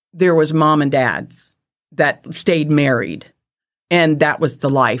there was mom and dads that stayed married, and that was the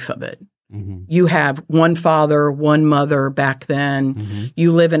life of it. Mm-hmm. You have one father, one mother back then. Mm-hmm.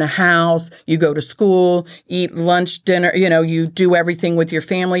 You live in a house. You go to school, eat lunch, dinner. You do everything with your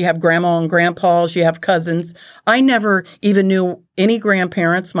family. You have grandma and grandpas. You have cousins. I never even knew any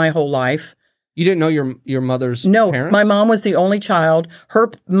grandparents my whole life. You didn't know your mother's parents? No, my mom was the only child.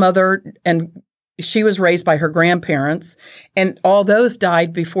 Her mother, and she was raised by her grandparents, and all those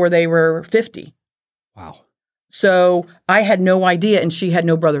died before they were 50. Wow. So I had no idea, and she had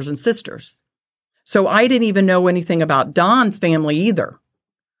no brothers and sisters. So I didn't even know anything about Don's family either,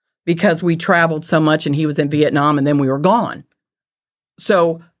 because we traveled so much and he was in Vietnam and then we were gone.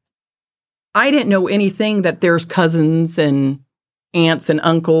 So I didn't know anything that there's cousins and aunts and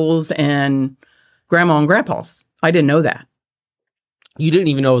uncles and grandma and grandpas. I didn't know that. You didn't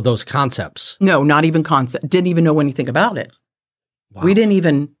even know those concepts? No, not even concept. Didn't even know anything about it. Wow. We didn't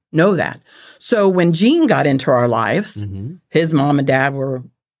even know that. So when Gene got into our lives, mm-hmm. his mom and dad were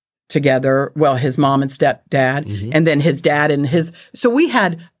together. Well, his mom and stepdad, mm-hmm. and then his dad and his. So we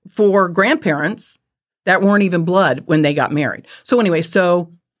had 4 grandparents that weren't even blood when they got married. So anyway,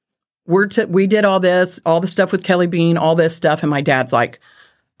 we did all this, all the stuff with Kelly Bean, all this stuff. And my dad's like,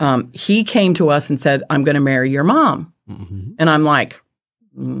 he came to us and said, I'm going to marry your mom. Mm-hmm. And I'm like,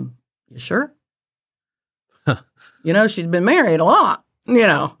 you sure? Huh. She's been married a lot.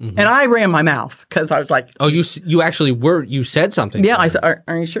 Mm-hmm. And I ran my mouth because I was like, "Oh, you actually were. You said something." Yeah, I said,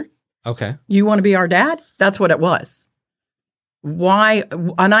 "Are you sure? Okay, you want to be our dad?" That's what it was. Why?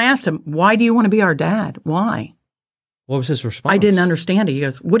 And I asked him, "Why do you want to be our dad? Why?" What was his response? I didn't understand it. He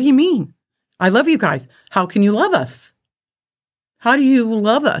goes, "What do you mean? I love you guys. How can you love us? How do you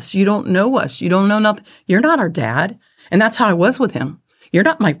love us? You don't know us. You don't know nothing. You're not our dad." And that's how I was with him. You're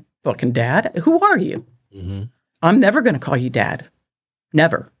not my fucking dad. Who are you? Mm-hmm. I'm never going to call you dad.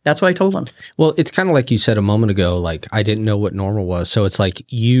 Never. That's what I told him. Well, it's kind of like you said a moment ago, like, I didn't know what normal was. So it's like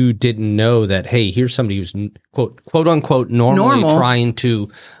you didn't know that, hey, here's somebody who's quote unquote normally trying to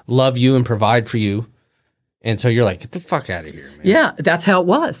love you and provide for you. And so you're like, get the fuck out of here, man. Yeah, that's how it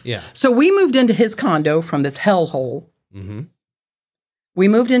was. Yeah. So we moved into his condo from this hellhole. Mm-hmm. We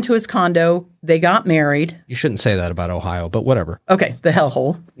moved into his condo. They got married. You shouldn't say that about Ohio, but whatever. Okay, the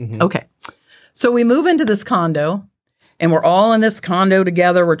hellhole. Mm-hmm. Okay. So we move into this condo. And we're all in this condo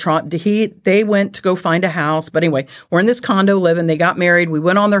together. They went to go find a house. But anyway, we're in this condo living. They got married. We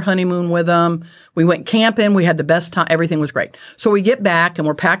went on their honeymoon with them. We went camping. We had the best time. Everything was great. So we get back and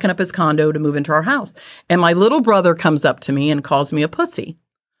we're packing up his condo to move into our house. And my little brother comes up to me and calls me a pussy.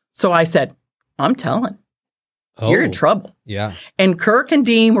 So I said, I'm telling. You're in trouble. Yeah. And Kirk and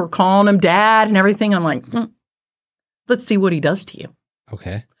Dean were calling him dad and everything. I'm like, let's see what he does to you.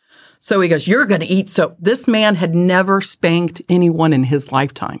 Okay. So he goes, you're going to eat soap. This man had never spanked anyone in his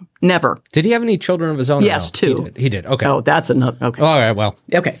lifetime. Never. Did he have any children of his own? Yes, 2. He did. Okay. Oh, that's another. Okay. All right. Well.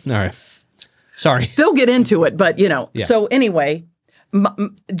 Okay. All right. Sorry. They'll get into it, but Yeah. So anyway,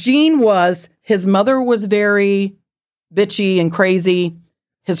 his mother was very bitchy and crazy.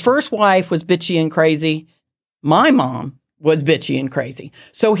 His first wife was bitchy and crazy. My mom was bitchy and crazy.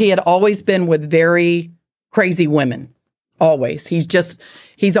 So he had always been with very crazy women. Always.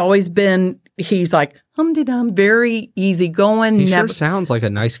 He's always been, he's like, hum-de-dum, very easygoing. He sure sounds like a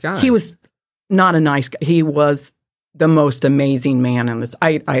nice guy. He was not a nice guy. He was the most amazing man in this.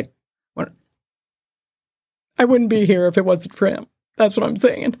 I wouldn't be here if it wasn't for him. That's what I'm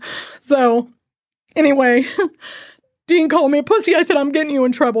saying. So, anyway, Dean called me a pussy. I said, I'm getting you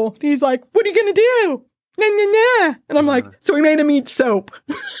in trouble. He's like, what are you going to do? Nah, nah, nah. And I'm like, so he made him eat soap.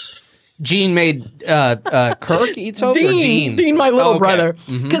 Gene made Kirk eat soap? Dean, my little brother.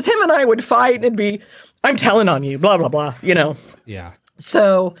 Because him and I would fight and it'd be, I'm telling on you, blah, blah, blah, Yeah.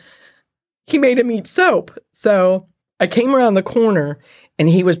 So he made him eat soap. So I came around the corner and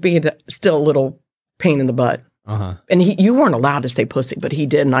he was being still a little pain in the butt. Uh-huh. And you weren't allowed to say pussy, but he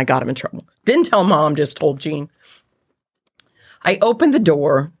did, and I got him in trouble. Didn't tell Mom, just told Gene. I opened the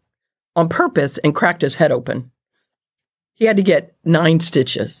door on purpose and cracked his head open. He had to get 9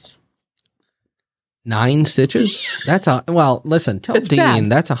 stitches. 9 stitches? Listen, tell Dean bad.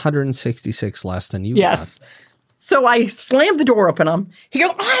 That's 166 less than you got. So I slammed the door open on him. He goes,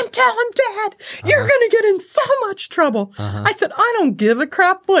 I'm telling Dad, you're going to get in so much trouble. I said, I don't give a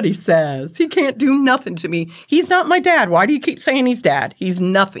crap what he says. He can't do nothing to me. He's not my dad. Why do you keep saying he's dad? He's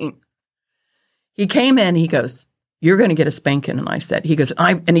nothing. He came in, he goes, you're going to get a spanking. And I said, he goes,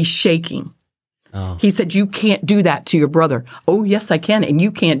 and he's shaking. Oh. He said, you can't do that to your brother. Oh, yes, I can. And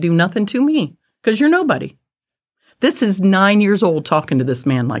you can't do nothing to me because you're nobody. This is 9 years old talking to this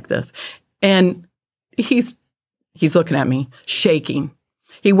man like this. And he's looking at me, shaking.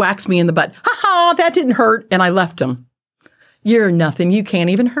 He whacks me in the butt. Ha ha, that didn't hurt. And I left him. You're nothing. You can't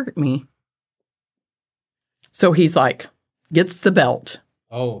even hurt me. So he's like, gets the belt.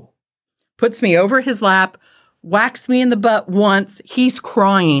 Oh. Puts me over his lap, whacks me in the butt once. He's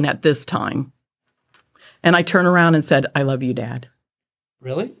crying at this time. And I turn around and said, I love you, Dad.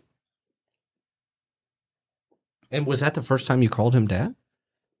 Really? And was that the first time you called him Dad?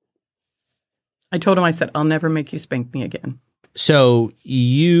 I told him, I said, I'll never make you spank me again. So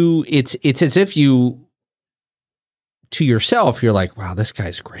it's as if you, to yourself, you're like, wow, this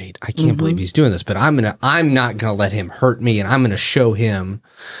guy's great. I can't believe he's doing this, but I'm not gonna let him hurt me, and I'm gonna show him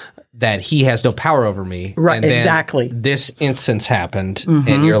that he has no power over me. Right, and then exactly. This instance happened,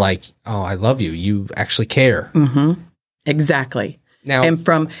 and you're like, oh, I love you. You actually care. Exactly. Now,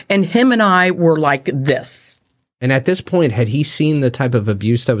 and him and I were like this. And at this point, had he seen the type of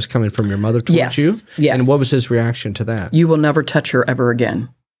abuse that was coming from your mother towards you? Yes. And what was his reaction to that? You will never touch her ever again.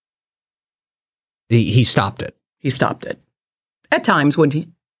 He stopped it. He stopped it. At times when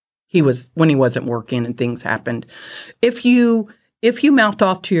he wasn't working and things happened. If you mouthed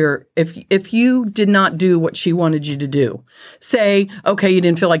off to if you did not do what she wanted you to do, say, okay, you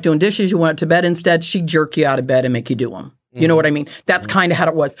didn't feel like doing dishes, you went to bed instead, she'd jerk you out of bed and make you do them. You know what I mean? That's kind of how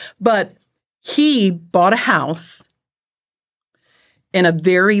it was. But he bought a house in a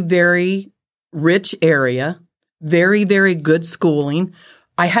very, very rich area, very, very good schooling.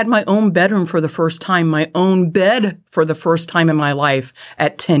 I had my own bedroom for the first time, my own bed for the first time in my life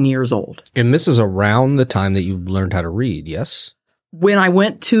at 10 years old. And this is around the time that you learned how to read, yes? When I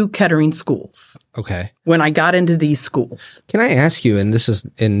went to Kettering schools. Okay. When I got into these schools. Can I ask you, and this is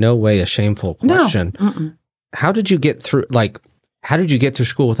in no way a shameful question, No. How did you get through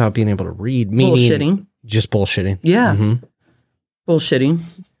school without being able to read? Meaning, bullshitting. Just bullshitting? Yeah. Bullshitting.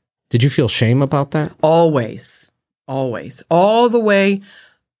 Did you feel shame about that? Always. Always. All the way.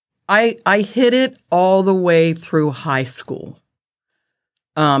 I hid it all the way through high school.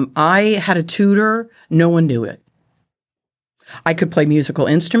 I had a tutor. No one knew it. I could play musical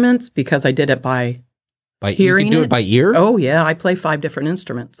instruments because I did it by hearing. You could do it by ear? Oh, yeah. I play 5 different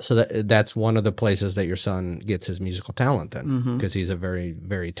instruments. So that's one of the places that your son gets his musical talent then, because he's a very,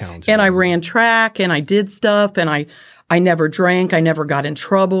 very talented And man. I ran track and I did stuff and I never drank. I never got in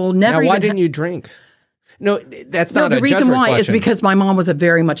trouble. Never. Now, why didn't you drink? No, that's not a the reason judgment why question. is because my mom was a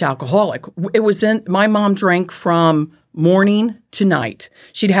very much alcoholic. My mom drank from morning to night.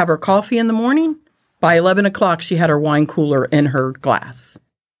 She'd have her coffee in the morning. By 11 o'clock, she had her wine cooler in her glass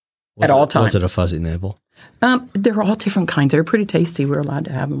at all times. Was it a fuzzy navel? They were all different kinds. They were pretty tasty. We were allowed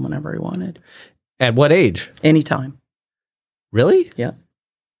to have them whenever we wanted. At what age? Anytime. Really? Yeah.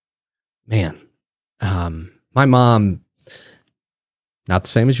 Man, my mom, not the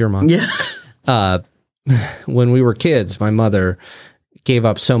same as your mom. Yeah. When we were kids, my mother gave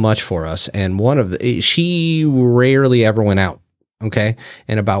up so much for us. And she rarely ever went out. Okay.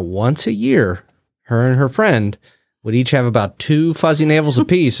 And about once a year, her and her friend would each have about 2 fuzzy navels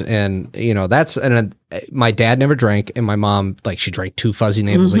apiece. And, my dad never drank. And my mom, she drank 2 fuzzy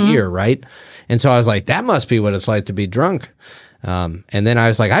navels a year. Right. And so I was like, that must be what it's like to be drunk. And then I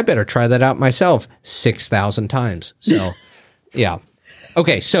was like, I better try that out myself 6,000 times. So, yeah.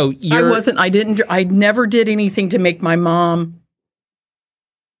 Okay. So I never did anything to make my mom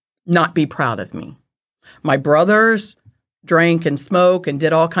not be proud of me. My brothers drank and smoked and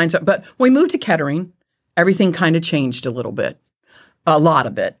did all kinds of, but when we moved to Kettering, everything kind of changed a little bit, a lot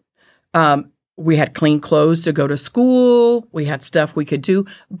of it. We had clean clothes to go to school. We had stuff we could do,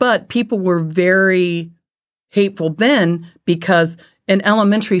 but people were very hateful then because in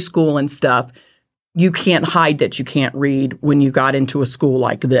elementary school and stuff, you can't hide that you can't read when you got into a school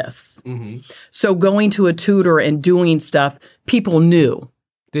like this. So going to a tutor and doing stuff, people knew.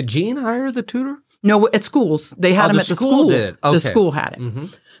 Did Gene hire the tutor? No, at schools. They had him at the school. Did it? Okay. The school had it.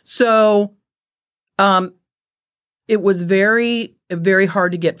 So it was very, very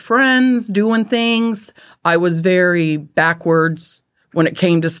hard to get friends doing things. I was very backwards when it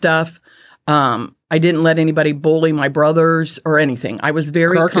came to stuff. I didn't let anybody bully my brothers or anything. I was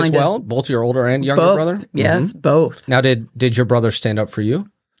very Kirk as well? Both your older and younger brother? Yes, both. Now, did your brother stand up for you?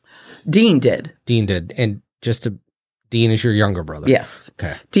 Dean did. And Dean is your younger brother? Yes.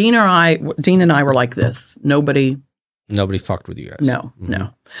 Okay. Dean and I were like this. Nobody fucked with you guys? No.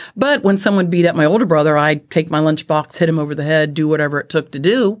 But when someone beat up my older brother, I'd take my lunchbox, hit him over the head, do whatever it took to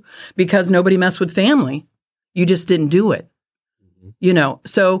do because nobody messed with family. You just didn't do it.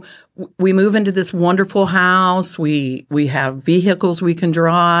 So we move into this wonderful house. We have vehicles we can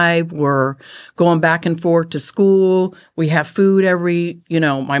drive. We're going back and forth to school. We have food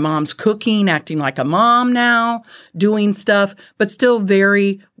my mom's cooking, acting like a mom now, doing stuff, but still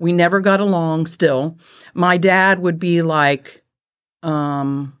we never got along still. My dad would be like,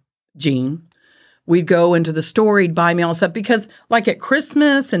 Gene. We'd go into the store, he'd buy me all stuff because like at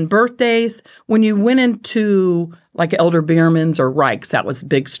Christmas and birthdays, when you went into like Elder Bierman's or Reich's, that was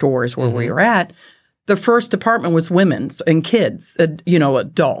big stores where we were at, the first department was women's and kids,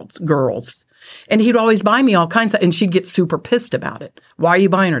 adults, girls. And he'd always buy me all kinds of, and she'd get super pissed about it. Why are you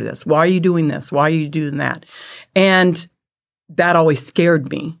buying her this? Why are you doing this? Why are you doing that? And that always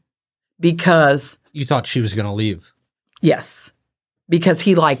scared me because... You thought she was going to leave. Yes, because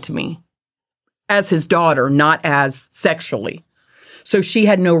he liked me. As his daughter, not as sexually. So she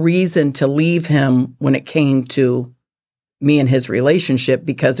had no reason to leave him when it came to me and his relationship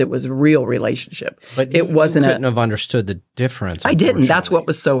because it was a real relationship. But you couldn't have understood the difference. I didn't. That's what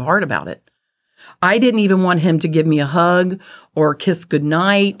was so hard about it. I didn't even want him to give me a hug or kiss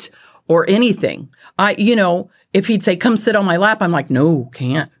goodnight or anything. If he'd say, come sit on my lap, I'm like, no,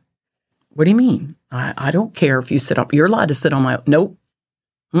 can't. What do you mean? I don't care if you sit up. You're allowed to sit on my, nope.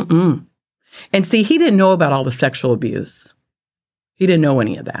 Mm-mm. And see, he didn't know about all the sexual abuse. He didn't know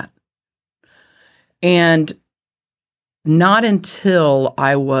any of that. And not until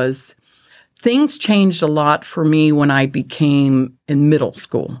things changed a lot for me when I became in middle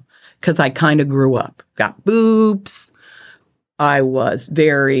school, because I kind of grew up, got boobs. I was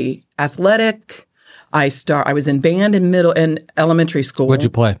very athletic. I was in band in elementary school. What'd you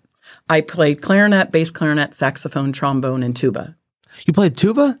play? I played clarinet, bass clarinet, saxophone, trombone, and tuba. You played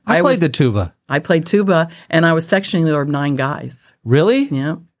tuba? I played the tuba. I played tuba, and I was section leader of 9 guys. Really?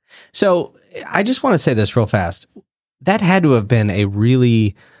 Yeah. So I just want to say this real fast. That had to have been a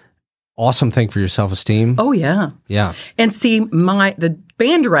really awesome thing for your self-esteem. Oh, yeah. Yeah. And see, the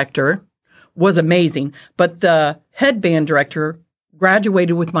band director was amazing, but the head band director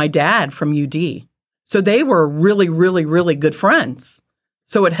graduated with my dad from UD. So they were really, really, really good friends.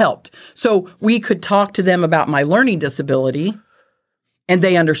 So it helped. So we could talk to them about my learning disability, and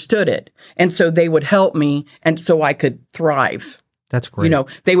they understood it. And so they would help me, and so I could thrive. That's great.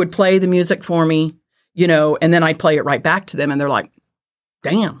 They would play the music for me, and then I'd play it right back to them, and they're like,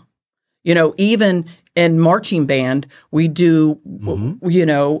 damn. Even in marching band, we do,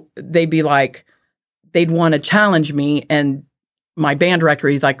 they'd be like, they'd want to challenge me, and my band director,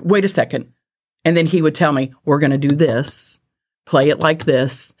 he's like, wait a second. And then he would tell me, we're going to do this. Play it like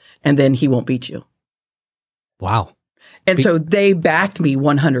this, and then he won't beat you. Wow. And so they backed me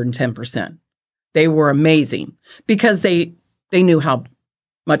 110%. They were amazing because they knew how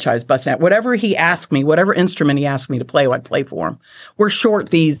much I was busting out. Whatever he asked me, whatever instrument he asked me to play, I'd play for him. We're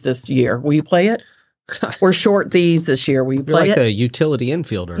short these this year. Will you play it? We're short these this year. Will you play You're like it? a utility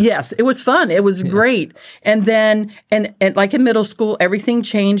infielder. Yes, it was fun. It was great. And then, and like in middle school, everything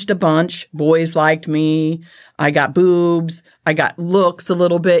changed a bunch. Boys liked me. I got boobs. I got looks a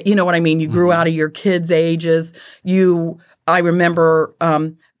little bit. You know what I mean? You grew out of your kids' ages. I remember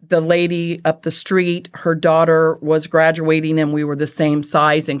the lady up the street, her daughter was graduating and we were the same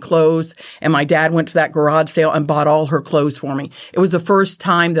size in clothes. And my dad went to that garage sale and bought all her clothes for me. It was the first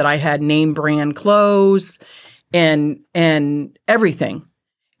time that I had name brand clothes and everything.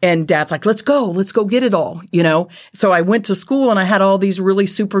 And Dad's like, let's go get it all, So I went to school and I had all these really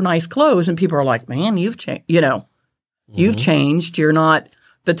super nice clothes and people are like, man, you've changed, you've changed. You're not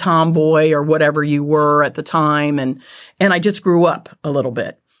the tomboy or whatever you were at the time. And I just grew up a little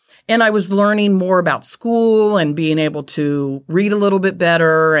bit. And I was learning more about school and being able to read a little bit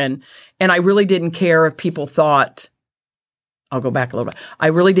better. And I really didn't care if people thought, I'll go back a little bit. I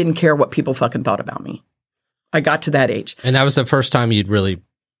really didn't care what people fucking thought about me. I got to that age. And that was the first time you'd really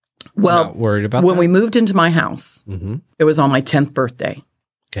not worried about when that? we moved into my house, it was on my 10th birthday.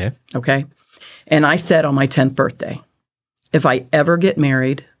 Okay. And I said on my 10th birthday, if I ever get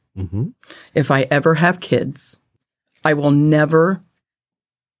married, if I ever have kids, I will never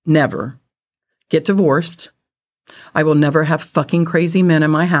get divorced. I will never have fucking crazy men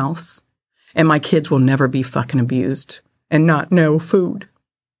in my house. And my kids will never be fucking abused and not know food.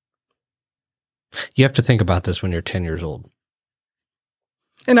 You have to think about this when you're 10 years old.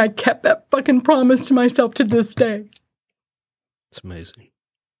 And I kept that fucking promise to myself to this day. It's amazing.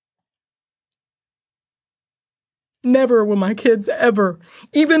 Never will my kids ever,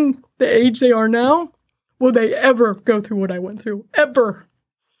 even the age they are now, will they ever go through what I went through. Ever.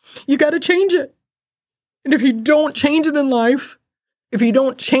 You got to change it. And if you don't change it in life, if you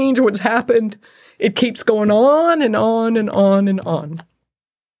don't change what's happened, it keeps going on and on and on and on.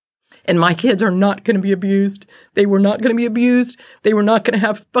 And my kids are not going to be abused. They were not going to be abused. They were not going to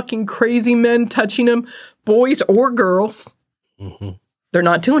have fucking crazy men touching them, boys or girls. Mm-hmm. They're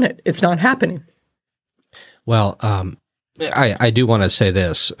not doing it. It's not happening. Well, I do want to say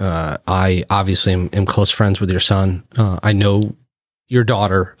this. I obviously am close friends with your son. I know your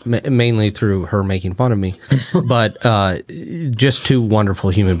daughter, mainly through her making fun of me, but just two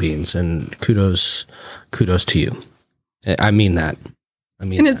wonderful human beings, and kudos to you. I mean that.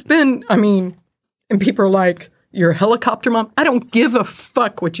 And it's been, and people are like, you're a helicopter mom. I don't give a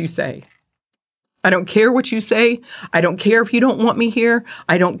fuck what you say. I don't care what you say. I don't care if you don't want me here.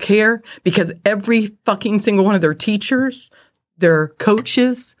 I don't care, because every fucking single one of their teachers, their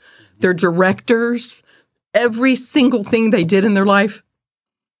coaches, their directors, every single thing they did in their life,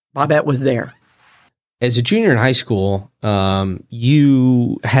 Bobette was there. As a junior in high school,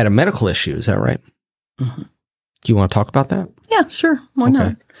 you had a medical issue. Is that right? Mm-hmm. Do you want to talk about that? Yeah, sure. Why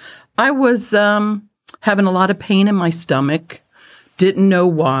not? I was having a lot of pain in my stomach. Didn't know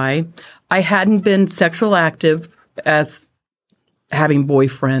why. I hadn't been sexual active as having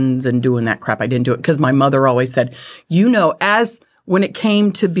boyfriends and doing that crap. I didn't do it because my mother always said, as when it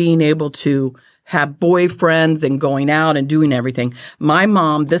came to being able to have boyfriends and going out and doing everything, my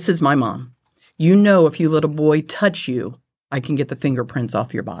mom, this is my mom, if you let a boy touch you, I can get the fingerprints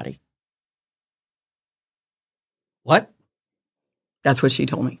off your body. What? That's what she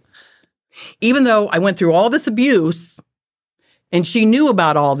told me. Even though I went through all this abuse and she knew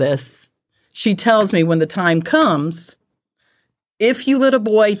about all this, she tells me when the time comes, if you let a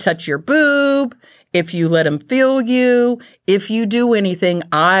boy touch your boob, if you let him feel you, if you do anything,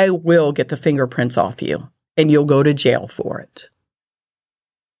 I will get the fingerprints off you and you'll go to jail for it.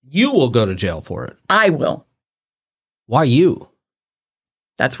 You will go to jail for it? I will. Why you?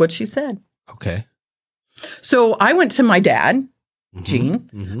 That's what she said. Okay. So I went to my dad, Gene.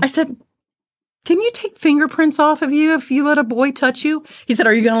 Mm-hmm. I said, can you take fingerprints off of you if you let a boy touch you? He said,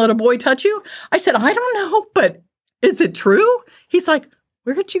 are you going to let a boy touch you? I said, I don't know, but is it true? He's like,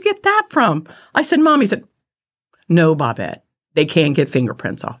 where did you get that from? I said, Mom. He said, no, Bobette, they can't get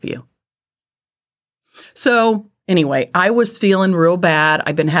fingerprints off you. So anyway, I was feeling real bad.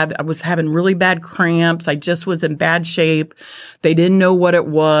 I was having really bad cramps. I just was in bad shape. They didn't know what it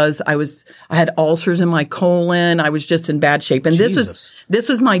was. I had ulcers in my colon. I was just in bad shape. And Jesus. this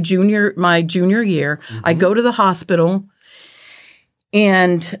was my junior year. Mm-hmm. I go to the hospital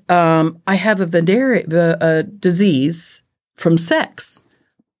and I have a disease from sex.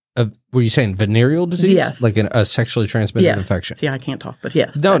 Were you saying venereal disease? Yes. Like a sexually transmitted infection? See, I can't talk, but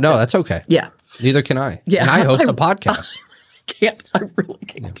yes. No, that's okay. Yeah. Neither can I. Yeah. And I host a podcast. I really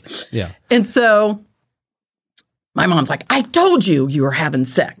can't. Yeah. And so my mom's like, I told you were having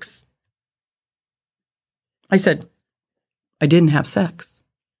sex. I said, I didn't have sex.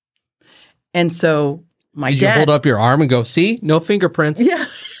 And so Did you hold up your arm and go, see? No fingerprints. Yeah.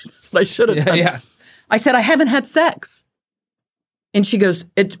 That's what I should have done. Yeah. I said, I haven't had sex. And she goes,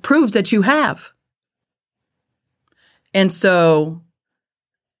 it proves that you have. And so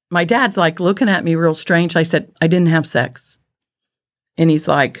my dad's like looking at me real strange. I said, I didn't have sex. And he's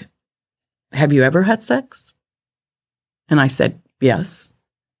like, have you ever had sex? And I said, yes.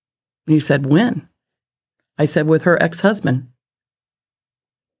 And he said, when? I said, with her ex-husband.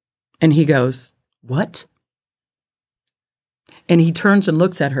 And he goes, what? And he turns and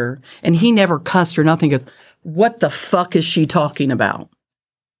looks at her, and he never cussed or nothing. He goes, what the fuck is she talking about?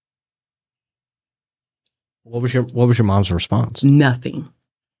 What was your mom's response? Nothing.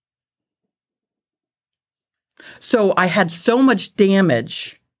 So I had so much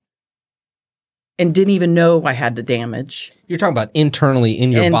damage and didn't even know I had the damage. You're talking about internally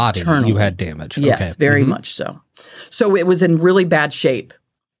in your body you had damage. Yes, okay. Very much so. So it was in really bad shape.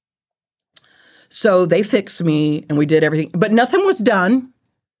 So they fixed me and we did everything, but nothing was done.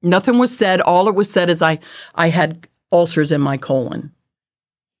 Nothing was said. All it was said is I had ulcers in my colon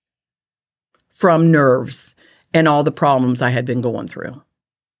from nerves and all the problems I had been going through.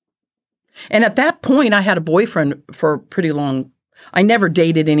 And at that point, I had a boyfriend for pretty long. I never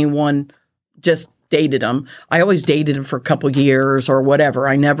dated anyone, just dated them. I always dated him for a couple of years or whatever.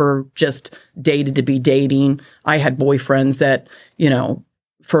 I never just dated to be dating. I had boyfriends that,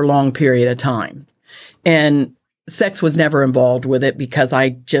 for a long period of time. And sex was never involved with it because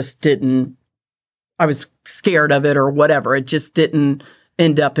I was scared of it or whatever. It just didn't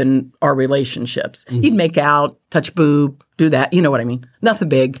end up in our relationships. Mm-hmm. He'd make out, touch boob, do that. You know what I mean? Nothing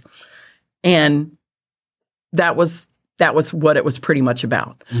big. And that was what it was pretty much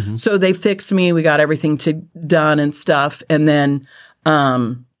about. Mm-hmm. So they fixed me. We got everything done and stuff. And then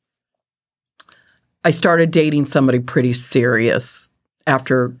I started dating somebody pretty serious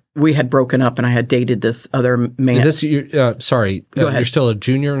after we had broken up and I had dated this other man. Is this your, sorry, you're still a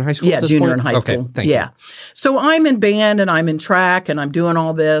junior in high school Yeah, at this junior point? in high school. Okay, thank you. So I'm in band and I'm in track and I'm doing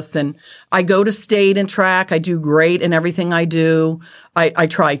all this and I go to state and track. I do great in everything I do. I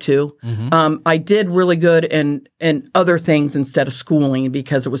try to. Mm-hmm. I did really good in other things instead of schooling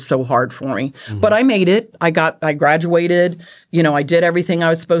because it was so hard for me. Mm-hmm. But I made it. I graduated. I did everything I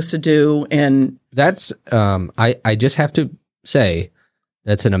was supposed to do. And that's, I just have to say,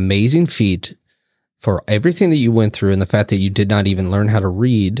 that's an amazing feat for everything that you went through and the fact that you did not even learn how to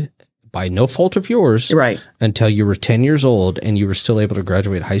read by no fault of yours until you were 10 years old and you were still able to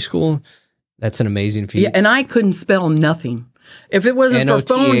graduate high school. That's an amazing feat. Yeah, and I couldn't spell nothing. If it wasn't for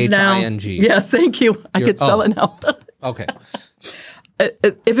phones now. Yes, thank you. I could spell it now. Okay.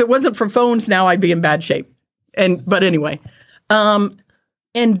 If it wasn't for phones now, I'd be in bad shape. But anyway. And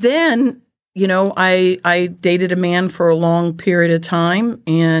then I dated a man for a long period of time,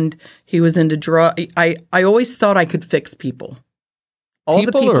 and he was into drugs. I always thought I could fix people.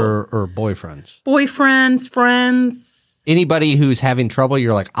 People or boyfriends? Boyfriends, friends. Anybody who's having trouble,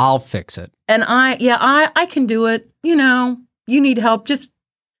 you're like, I'll fix it. And I can do it. You need help. Just.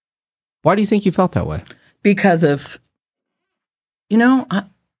 Why do you think you felt that way? Because of,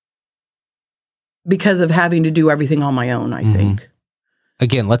 because of having to do everything on my own, I think.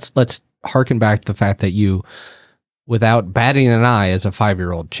 Again, let's harken back to the fact that you, without batting an eye as a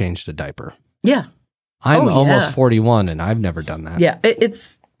 5-year-old, changed a diaper. Yeah. I'm almost 41 and I've never done that. Yeah.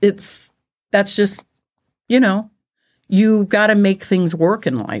 That's just, you got to make things work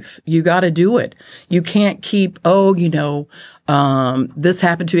in life. You got to do it. You can't keep, this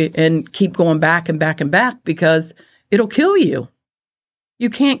happened to me and keep going back and back and back because it'll kill you. You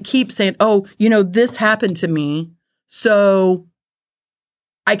can't keep saying, this happened to me, so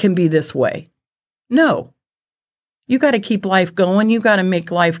I can be this way. No. You got to keep life going. You got to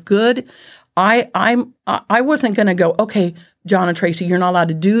make life good. I wasn't going to go, okay, John and Tracy, you're not allowed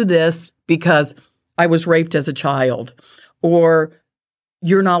to do this because I was raped as a child, or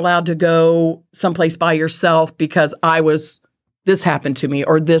you're not allowed to go someplace by yourself because this happened to me,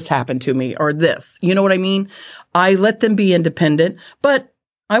 or this happened to me, or this. You know what I mean? I let them be independent, but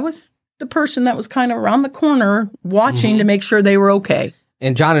I was the person that was kind of around the corner watching to make sure they were okay.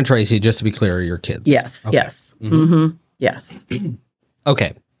 And John and Tracy, just to be clear, are your kids? Yes, okay. Yes. Mm-hmm. Yes.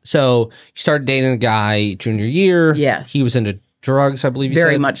 Okay. So you started dating a guy junior year. Yes. He was into drugs, I believe you said?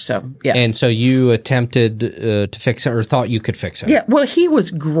 Very much so, yes. And so you attempted to fix him, or thought you could fix him? Yeah, well, he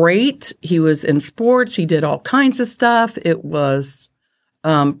was great. He was in sports. He did all kinds of stuff. It was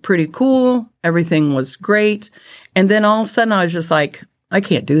pretty cool. Everything was great. And then all of a sudden, I was just like, I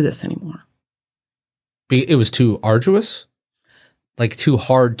can't do this anymore. It was too arduous? Like too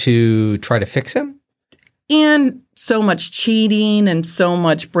hard to try to fix him? And so much cheating and so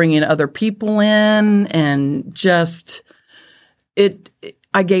much bringing other people in, and just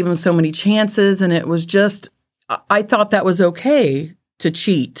I gave him so many chances, and it was just, I thought that was okay to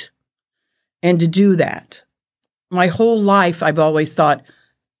cheat and to do that. My whole life, I've always thought,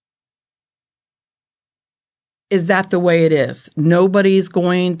 is that the way it is? Nobody's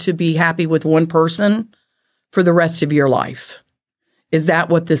going to be happy with one person for the rest of your life. Is that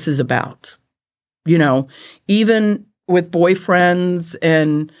what this is about? Even with boyfriends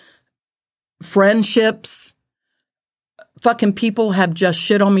and friendships, fucking people have just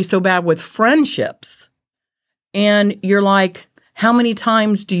shit on me so bad with friendships. And you're like, how many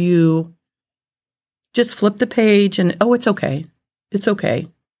times do you just flip the page and, it's okay. It's okay.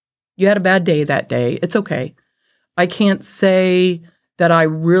 You had a bad day that day. It's okay. I can't say that I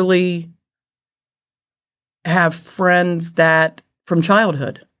really have friends that from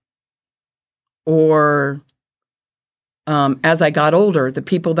childhood, or as I got older, the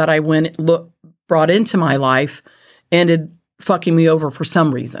people that I brought into my life ended fucking me over for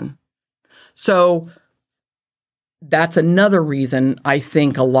some reason. So that's another reason I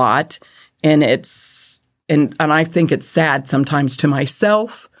think a lot, and and I think it's sad sometimes to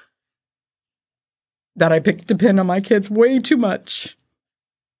myself that I depend on my kids way too much.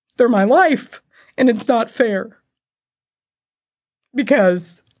 They're my life, and it's not fair.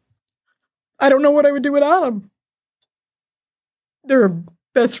 Because I don't know what I would do without them. They're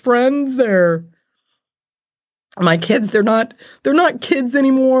best friends. They're my kids. They're not kids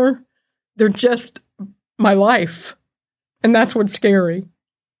anymore. They're just my life. And that's what's scary.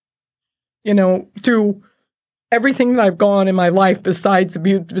 Through everything that I've gone in my life, besides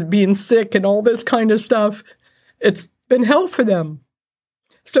being sick and all this kind of stuff, it's been hell for them.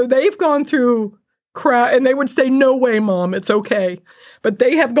 So they've gone through cry, and they would say, "No way, Mom, it's okay." But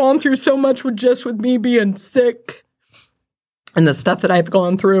they have gone through so much with me being sick and the stuff that I've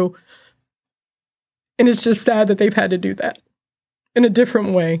gone through. And it's just sad that they've had to do that in a different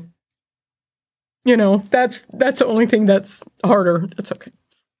way. You know, that's the only thing that's harder. That's okay.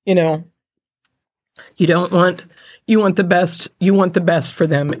 You know, you want the best for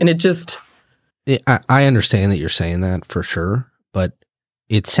them. And it just. I understand that you're saying that for sure, but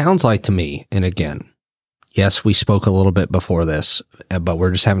it sounds like to me, and again, yes, we spoke a little bit before this, but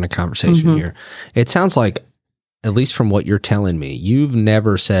we're just having a conversation here. It sounds like, at least from what you're telling me, you've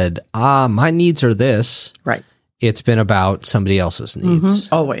never said, my needs are this. Right. It's been about somebody else's needs.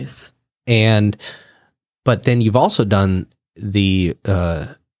 Always. But then you've also done the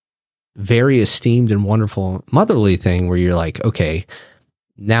very esteemed and wonderful motherly thing where you're like, okay,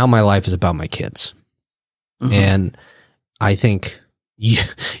 now my life is about my kids. And I think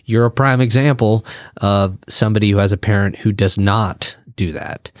you're a prime example of somebody who has a parent who does not do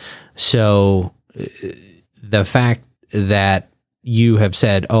that. So the fact that you have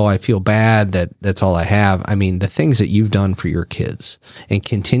said, "Oh, I feel bad that's all I have." I mean, the things that you've done for your kids and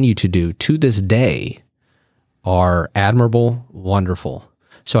continue to do to this day are admirable, wonderful.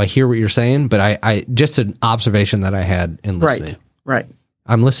 So I hear what you're saying, but I just an observation that I had in listening. Right.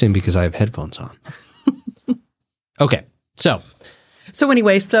 I'm listening because I have headphones on. Okay. So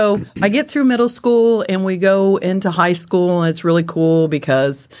anyway, I get through middle school and we go into high school, and it's really cool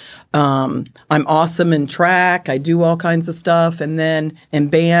because I'm awesome in track. I do all kinds of stuff. And then in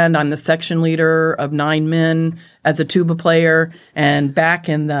band, I'm the section leader of 9 men as a tuba player. And back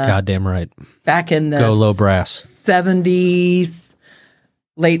in the goddamn right. Back in the Go low brass 70s,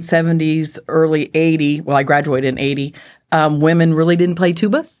 late 70s, early 80. Well, I graduated in 80. Women really didn't play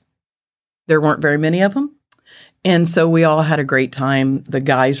tubas. There weren't very many of them. And so we all had a great time. The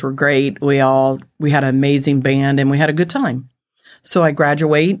guys were great. We had an amazing band and we had a good time. So I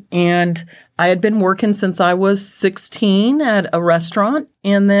graduate, and I had been working since I was 16 at a restaurant.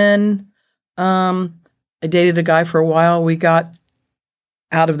 And then I dated a guy for a while. We got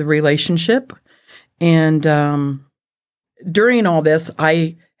out of the relationship. And during all this,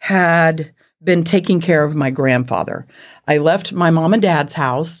 I had been taking care of my grandfather. I left my mom and dad's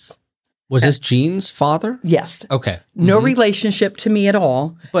house. Was this Jean's father? Yes. Okay. No relationship to me at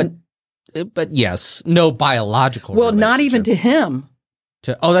all. But yes, no biological relationship. Not even to him.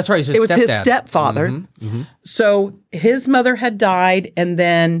 That's right. It was his stepfather. So his mother had died, and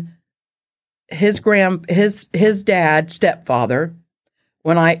then his dad, stepfather,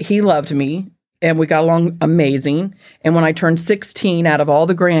 he loved me, and we got along amazing. And when I turned 16, out of all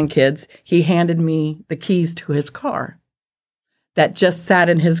the grandkids, he handed me the keys to his car that just sat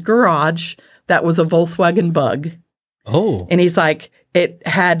in his garage. That was a Volkswagen Bug. Oh. And he's like, it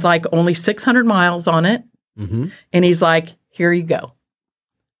had like only 600 miles on it. And he's like, here you go.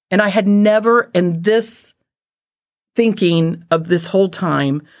 And I had never, in this thinking of this whole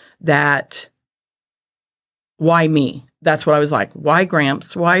time, that why me? That's what I was like. Why,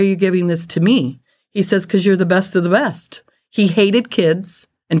 Gramps? Why are you giving this to me? He says, because you're the best of the best. He hated kids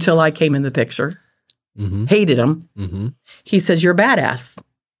until I came in the picture. Hated them. He says, you're badass.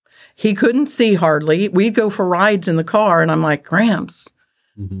 He couldn't see hardly. We'd go for rides in the car, and I'm like, Gramps,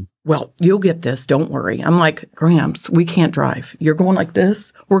 well, you'll get this. Don't worry. I'm like, Gramps, we can't drive. You're going like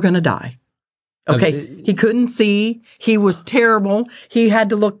this. We're going to die. Okay. He couldn't see. He was terrible. He had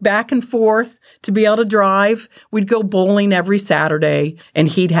to look back and forth to be able to drive. We'd go bowling every Saturday, and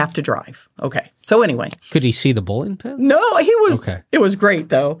he'd have to drive. Okay. So anyway. Could he see the bowling pins? No, he was. Okay. It was great,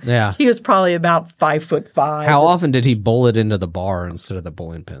 though. Yeah. He was probably about 5'5". How often did he bowl it into the bar instead of the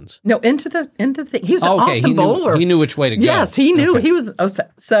bowling pins? No, into the he was an awesome bowler. He knew which way to go. Yes, he knew. Okay. He was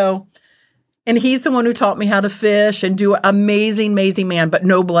so. And he's the one who taught me how to fish and do amazing man, but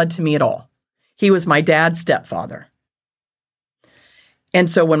no blood to me at all. He was my dad's stepfather.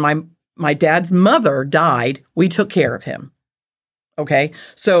 And so when my dad's mother died, we took care of him. Okay.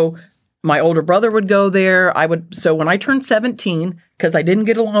 So my older brother would go there. So when I turned 17, because I didn't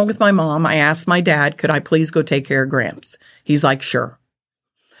get along with my mom, I asked my dad, could I please go take care of Gramps? He's like, sure.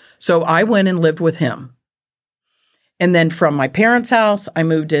 So I went and lived with him. And then from my parents' house, I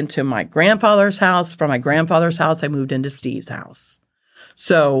moved into my grandfather's house. From my grandfather's house, I moved into Steve's house.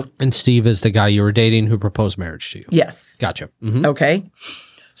 And Steve is the guy you were dating who proposed marriage to you? Yes. Gotcha. Okay.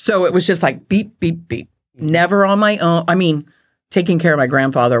 So it was just like beep, beep, beep. Never on my own. I mean, taking care of my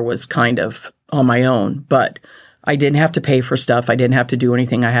grandfather was kind of on my own, but I didn't have to pay for stuff. I didn't have to do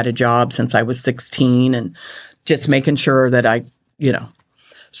anything. I had a job since I was 16 and just making sure that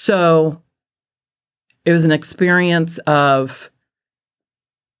So it was an experience of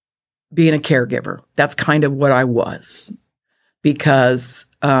being a caregiver. That's kind of what I was, because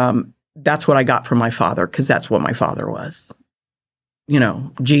that's what I got from my father, because that's what my father was.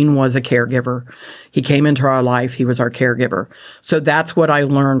 Gene was a caregiver. He came into our life. He was our caregiver. So that's what I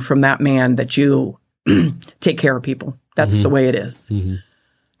learned from that man, that you take care of people. That's the way it is. Mm-hmm.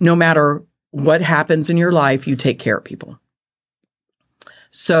 No matter what happens in your life, you take care of people.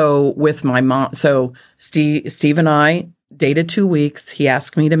 So with my mom, Steve and I dated 2 weeks. He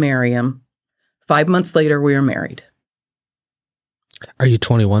asked me to marry him. 5 months later, we were married. Are you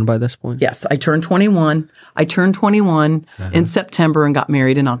 21 by this point? Yes, I turned 21. I turned 21 in September and got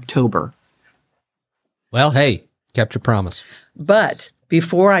married in October. Well, hey, kept your promise. But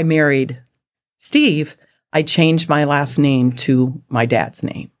before I married Steve, I changed my last name to my dad's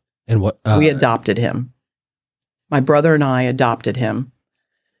name. And what? We adopted him. My brother and I adopted him.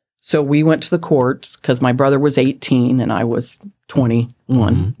 So we went to the courts because my brother was 18 and I was 21.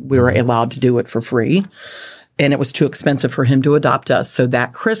 Mm-hmm. We were allowed to do it for free. And it was too expensive for him to adopt us. So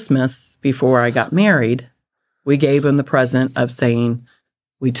that Christmas, before I got married, we gave him the present of saying,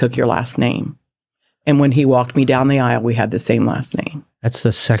 we took your last name. And when he walked me down the aisle, we had the same last name. That's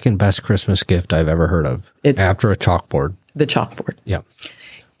the second best Christmas gift I've ever heard of. It's after a chalkboard. The chalkboard. Yeah.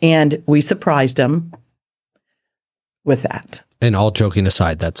 And we surprised him with that. And all joking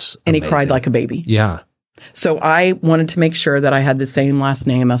aside, that's And amazing. He cried like a baby. Yeah. So I wanted to make sure that I had the same last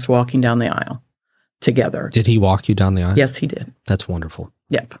name, us walking down the aisle together. Did he walk you down the aisle? Yes, he did. That's wonderful.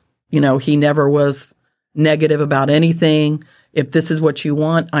 Yep. He never was negative about anything. If this is what you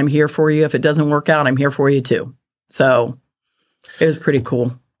want, I'm here for you. If it doesn't work out, I'm here for you too. So it was pretty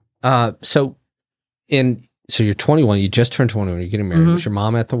cool. So you're 21, you just turned 21, you're getting married. Mm-hmm. Was your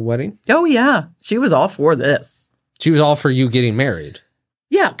mom at the wedding? Oh yeah. She was all for this. She was all for you getting married.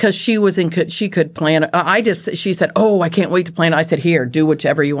 Yeah, because she could plan. She said, "Oh, I can't wait to plan." I said, "Here, do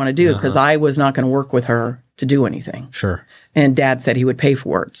whichever you want to do," because I was not going to work with her to do anything. Sure. And Dad said he would pay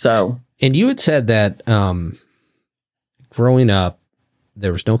for it. So. And you had said that growing up,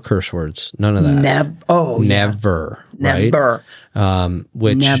 there was no curse words, none of that. Never. Right? Never.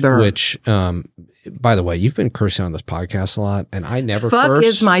 Which, by the way, you've been cursing on this podcast a lot, and I never curse. Fuck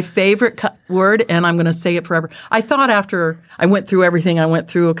is my favorite word, and I'm going to say it forever. I thought after I went through everything I went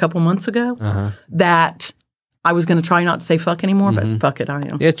through a couple months ago that I was going to try not to say fuck anymore, but fuck it, I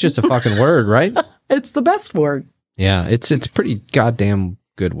am. It's just a fucking word, right? It's the best word. Yeah, it's a pretty goddamn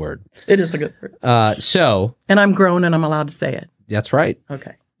good word. It is a good word. And I'm grown and I'm allowed to say it. That's right.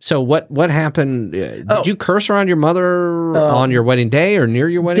 Okay. So what happened? Did you curse around your mother on your wedding day or near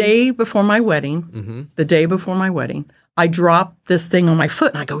your wedding? Day before my wedding, the day before my wedding, I dropped this thing on my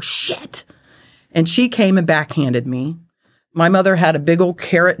foot and I go, shit. And she came and backhanded me. My mother had a big old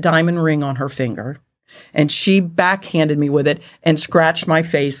carat diamond ring on her finger and she backhanded me with it and scratched my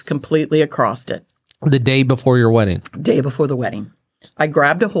face completely across it. The day before your wedding? Day before the wedding. I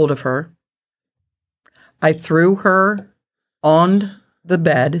grabbed a hold of her. I threw her on the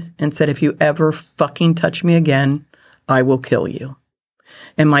bed and said, if you ever fucking touch me again, I will kill you.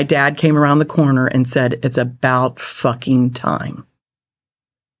 And my dad came around the corner and said, it's about fucking time.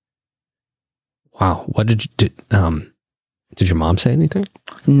 Wow. What did you do? Did your mom say anything?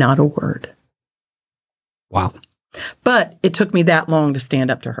 Not a word. Wow. But it took me that long to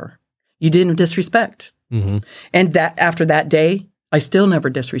stand up to her. You didn't disrespect. Mm-hmm. And that after that day, I still never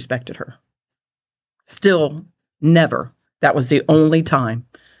disrespected her. Still never. That was the only time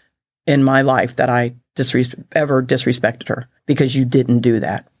in my life that I ever disrespected her, because you didn't do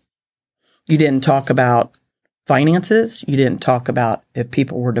that. You didn't talk about finances. You didn't talk about if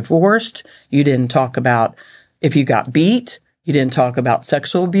people were divorced. You didn't talk about if you got beat. You didn't talk about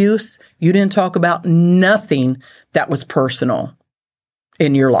sexual abuse. You didn't talk about nothing that was personal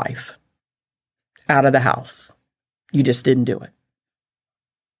in your life out of the house. You just didn't do it.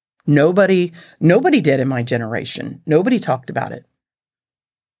 Nobody did in my generation. Nobody talked about it.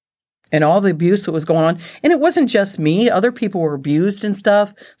 And all the abuse that was going on. And it wasn't just me. Other people were abused and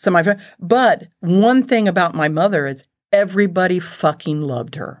stuff. Some of my friends. But one thing about my mother is everybody fucking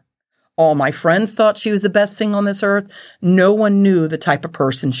loved her. All my friends thought she was the best thing on this earth. No one knew the type of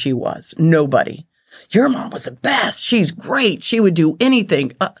person she was. Nobody. Your mom was the best. She's great. She would do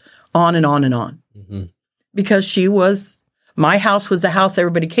anything. On and on and on. Mm-hmm. Because she was... My house was the house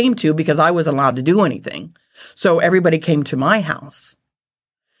everybody came to because I wasn't allowed to do anything. So everybody came to my house.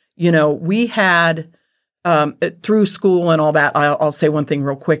 You know, we had, through school and all that, I'll say one thing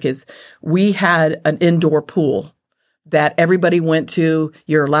real quick is we had an indoor pool that everybody went to.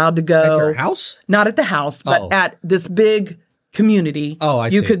 You're allowed to go. At your house? Not at the house, but at this big community. Oh, I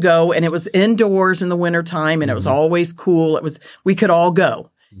see. You could go, and it was indoors in the wintertime, and it was always cool. We could all go.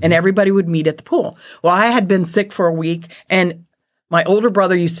 and everybody would meet at the pool. Well, I had been sick for a week, and my older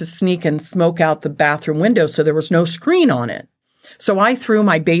brother used to sneak and smoke out the bathroom window, so there was no screen on it. So I threw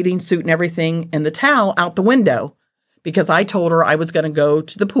my bathing suit and everything and the towel out the window because I told her I was going to go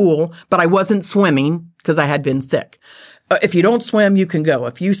to the pool, but I wasn't swimming because I had been sick. If you don't swim, you can go.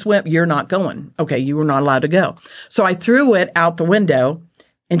 If you swim, you're not going. Okay, you were not allowed to go. So I threw it out the window,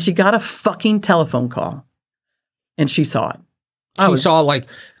 and she got a fucking telephone call, and she saw it.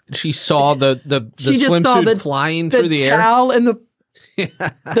 She saw the swimsuit flying through the air? The towel and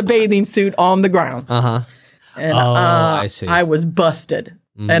the bathing suit on the ground. Uh-huh. And I see. I was busted.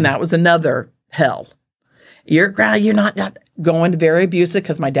 And that was another hell. You're not going to very abusive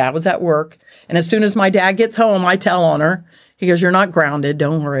because my dad was at work. And as soon as my dad gets home, I tell on her. He goes, you're not grounded.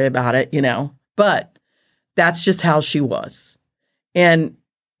 Don't worry about it, But that's just how she was. And,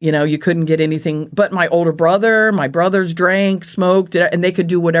 you couldn't get anything. But my older brother, my brothers drank, smoked, and they could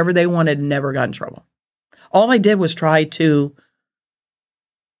do whatever they wanted and never got in trouble. All I did was try to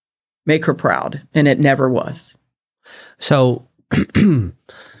make her proud, and it never was. So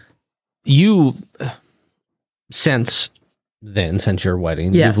you, since your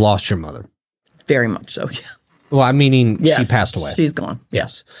wedding, yes. You've lost your mother. Very much so, yeah. Well, meaning yes. She passed away. She's gone.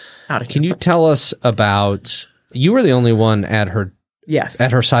 Yes. Can you tell us about, you were the only one at her yes.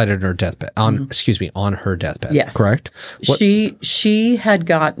 at her side at her deathbed, on her deathbed, yes. correct? She had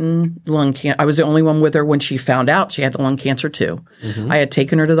gotten lung cancer. I was the only one with her when she found out she had lung cancer too. I had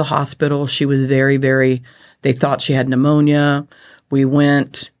taken her to the hospital. She was very, very, they thought she had pneumonia. We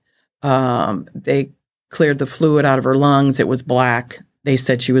went, they cleared the fluid out of her lungs. It was black. They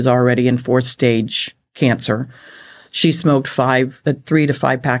said she was already in 4th stage cancer. She smoked 3 to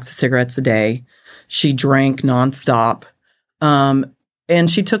 5 packs of cigarettes a day. She drank nonstop. And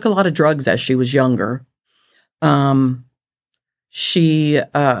she took a lot of drugs as she was younger. They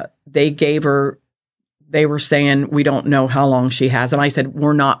were saying, we don't know how long she has. And I said,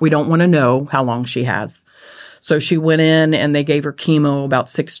 we don't want to know how long she has. So she went in and they gave her chemo, about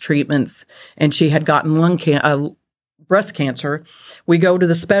 6 treatments, and she had gotten breast cancer. We go to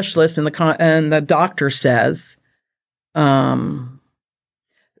the specialist and the doctor says, the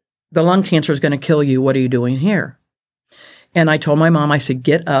lung cancer is going to kill you. What are you doing here? And I told my mom, I said,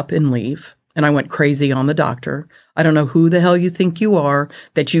 get up and leave. And I went crazy on the doctor. I don't know who the hell you think you are,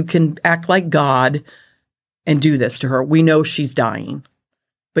 that you can act like God and do this to her. We know she's dying,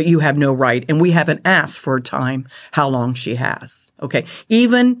 but you have no right. And we haven't asked for a time how long she has. Okay.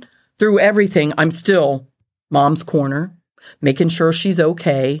 Even through everything, I'm still mom's corner, making sure she's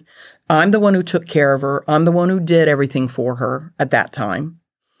okay. I'm the one who took care of her. I'm the one who did everything for her at that time.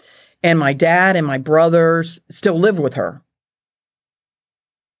 And my dad and my brothers still lived with her,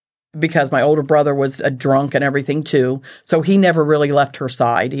 because my older brother was a drunk and everything too. So he never really left her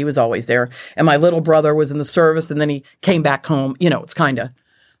side. He was always there. And my little brother was in the service and then he came back home. It's kind of,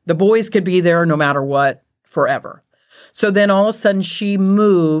 the boys could be there no matter what, forever. So then all of a sudden she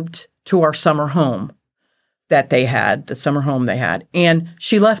moved to our summer home that they had, the summer home they had. And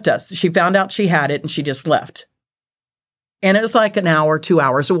she left us. She found out she had it and she just left. And it was like an hour, 2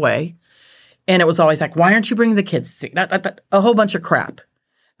 hours away. And it was always like, why aren't you bringing the kids? A whole bunch of crap.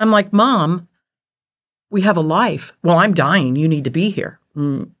 I'm like, Mom, we have a life. Well, I'm dying. You need to be here.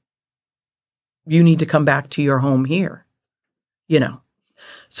 You need to come back to your home here.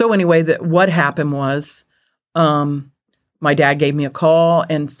 So anyway, what happened was my dad gave me a call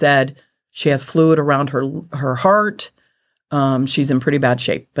and said she has fluid around her heart. She's in pretty bad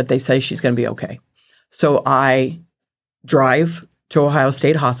shape, but they say she's going to be okay. So I drive to Ohio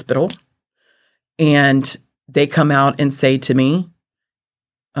State Hospital and they come out and say to me,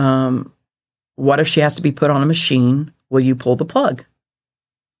 what if she has to be put on a machine? Will you pull the plug?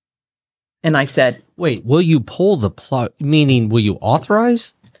 And I said, wait, will you pull the plug? Meaning, will you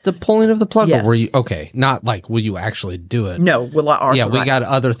authorize the pulling of the plug? Yes. Or were you, okay, not like, will you actually do it? No, will I authorize? Yeah, we got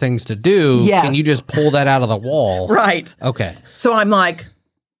other things to do. Yes. Can you just pull that out of the wall? Right. Okay. So I'm like,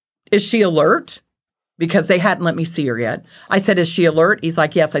 is she alert? Because they hadn't let me see her yet. I said, is she alert? He's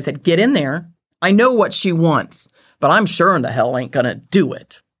like, yes. I said, get in there. I know what she wants, but I'm sure in the hell ain't going to do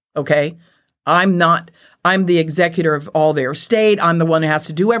it. Okay. I'm the executor of all their estate. I'm the one who has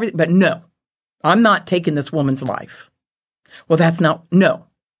to do everything, but no, I'm not taking this woman's life. Well, no.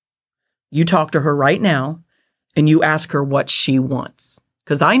 You talk to her right now and you ask her what she wants,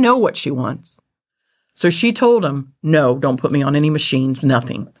 because I know what she wants. So she told him, no, don't put me on any machines,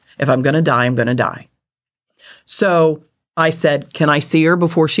 nothing. If I'm going to die, I'm going to die. So I said, can I see her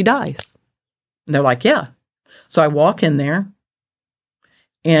before she dies? And they're like, yeah. So I walk in there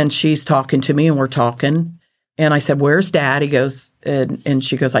and she's talking to me and we're talking. And I said, where's Dad? He goes, and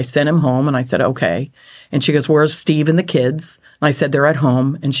she goes, I sent him home. And I said, okay. And she goes, where's Steve and the kids? And I said, they're at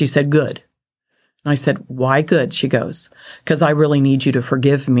home. And she said, good. And I said, why good? She goes, because I really need you to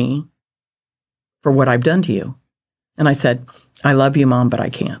forgive me for what I've done to you. And I said, I love you, Mom, but I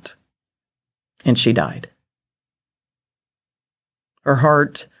can't. And she died. Her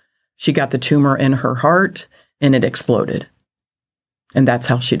heart, she got the tumor in her heart and it exploded. And that's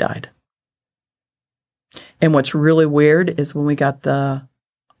how she died. And what's really weird is when we got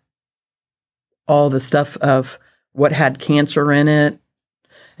all the stuff of what had cancer in it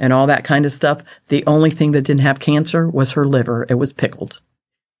and all that kind of stuff, the only thing that didn't have cancer was her liver. It was pickled.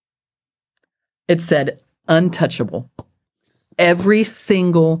 It said untouchable. Every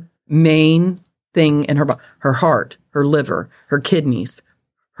single main thing in her body, her heart, her liver, her kidneys,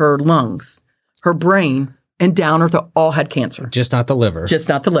 her lungs, her brain, and down her all had cancer. Just not the liver. Just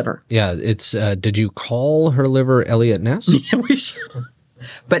not the liver. Yeah, it's. Did you call her liver Elliot Ness? Yeah, we should.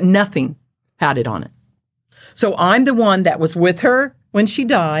 But nothing had it on it. So I'm the one that was with her when she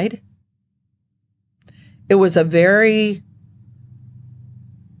died. It was a very.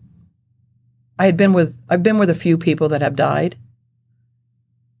 I've been with a few people that have died.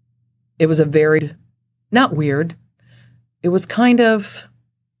 It was a very, not weird. It was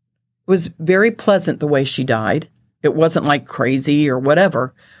very pleasant the way she died. It wasn't like crazy or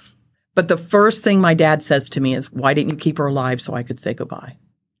whatever. But the first thing my dad says to me is, why didn't you keep her alive so I could say goodbye?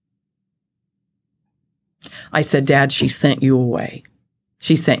 I said, Dad, she sent you away.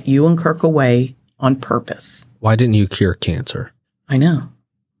 She sent you and Kirk away on purpose. Why didn't you cure cancer? I know.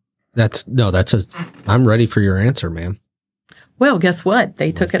 I'm ready for your answer, ma'am. Well, guess what?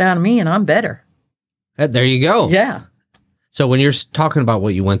 They took it out of me and I'm better. There you go. Yeah. So when you're talking about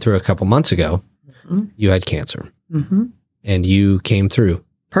what you went through a couple months ago, you had cancer and you came through.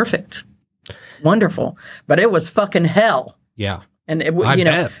 Perfect. Wonderful. But it was fucking hell. Yeah. And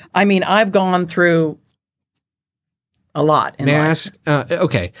I mean, I've gone through a lot. May I ask?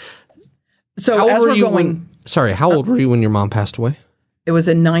 Okay. So how as old were you how old were you when your mom passed away? It was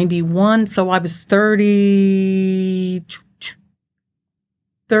in 91. So I was 30.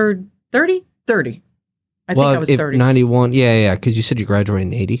 I think I was 30. 91. Yeah. Because you said you graduated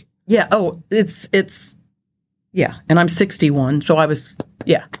in 80. Yeah. Oh, it's yeah. And I'm 61. So I was,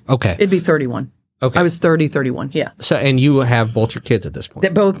 yeah. Okay. It'd be 31. Okay. I was 31. Yeah. So, and you have both your kids at this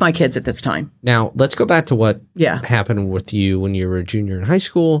point? Both my kids at this time. Now, let's go back to what happened with you when you were a junior in high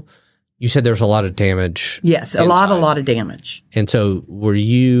school. You said there was a lot of damage. Yes, a lot of damage. And so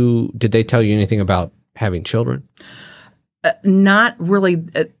did they tell you anything about having children? Not really.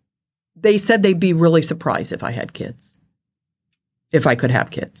 They said they'd be really surprised if I had kids, if I could have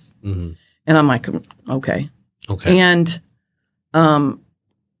kids. Mm-hmm. And I'm like, okay. Okay. And I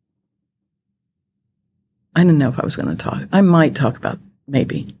didn't know if I was going to talk. I might talk about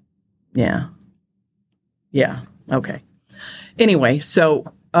maybe. Yeah. Yeah. Okay. Anyway,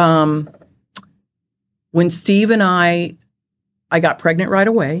 so when Steve and I got pregnant right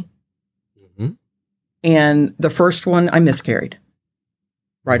away. Mm-hmm. And the first one, I miscarried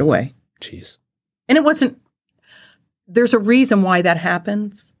right away. Jeez. And there's a reason why that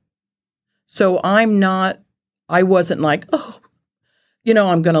happens. So I wasn't like, oh,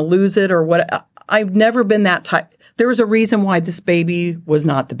 I'm going to lose it or what. I've never been that type. There was a reason why this baby was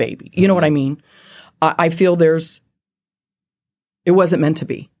not the baby. You know what I mean? I feel it wasn't meant to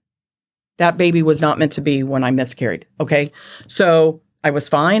be. That baby was not meant to be when I miscarried. Okay. So I was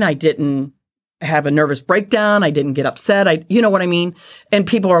fine. I didn't have a nervous breakdown. I didn't get upset. You know what I mean? And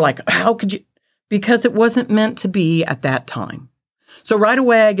people are like, how could you? Because it wasn't meant to be at that time. So right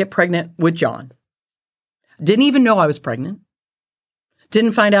away, I get pregnant with John. Didn't even know I was pregnant.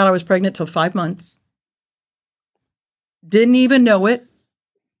 Didn't find out I was pregnant till 5 months. Didn't even know it.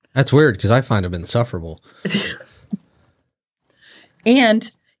 That's weird because I find them insufferable.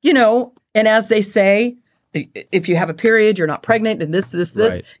 And, and as they say, if you have a period, you're not pregnant, and this.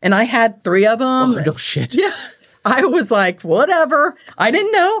 Right. And I had 3 of them. Oh, no shit. Yeah. I was like, whatever. I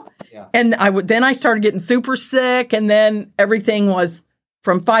didn't know. Yeah. And then I started getting super sick, and then everything was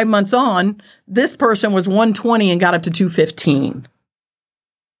from 5 months on. This person was 120 and got up to 215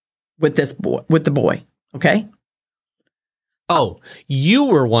 with the boy. Okay. Oh, you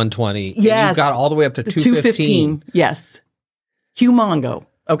were 120. Yes. And you got all the way up to 215. Yes. Humongo.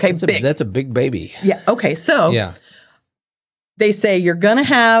 Okay. That's a big baby. Yeah. Okay. So they say you're going to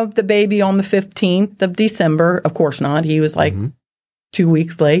have the baby on the 15th of December. Of course not. He was like 2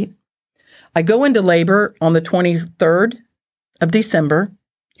 weeks late. I go into labor on the 23rd of December.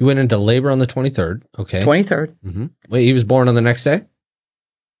 You went into labor on the 23rd. Okay. 23rd. Mm-hmm. Wait, he was born on the next day?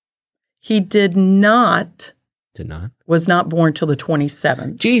 He did not. Did not. Was not born till the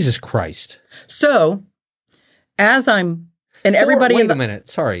 27th. Jesus Christ. So, as I'm... And everybody... Wait a minute.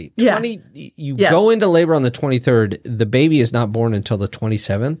 Sorry. Yeah. You go into labor on the 23rd. The baby is not born until the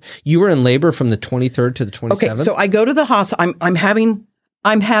 27th. You were in labor from the 23rd to the 27th? Okay, so I go to the hospital. I'm having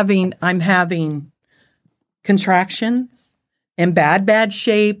contractions in bad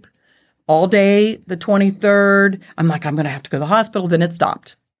shape all day the 23rd. I'm like, I'm going to have to go to the hospital. Then it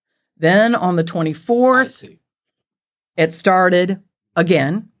stopped. Then on the 24th, it started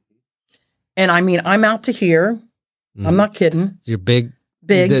again. And I mean, I'm out to here. I'm not kidding. You're big.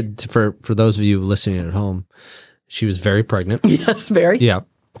 For those of you listening at home, she was very pregnant. Yes, very. Yeah.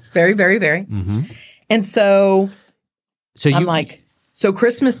 Very, very, very. Mm-hmm. And so I'm like, so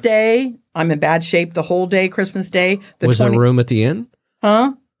Christmas Day, I'm in bad shape the whole day, Christmas Day. Was there a room at the inn?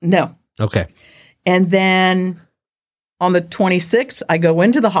 Huh? No. Okay. And then on the 26th, I go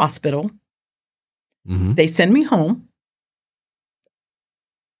into the hospital. Mm-hmm. They send me home.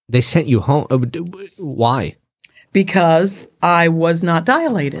 They sent you home? Why? Because I was not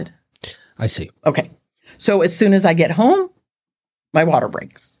dilated. I see. Okay. So as soon as I get home, my water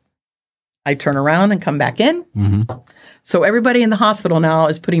breaks. I turn around and come back in. Mm-hmm. So everybody in the hospital now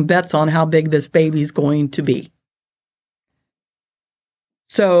is putting bets on how big this baby's going to be.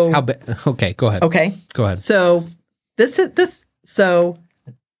 So how big? Okay, go ahead. Okay. Go ahead. So so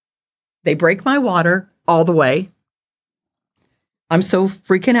they break my water all the way. I'm so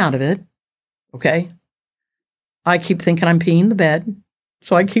freaking out of it. Okay. I keep thinking I'm peeing the bed.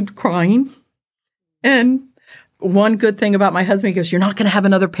 So I keep crying. And one good thing about my husband, he goes, you're not going to have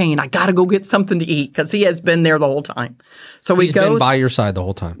another pain. I got to go get something to eat because he has been there the whole time. So He's been by your side the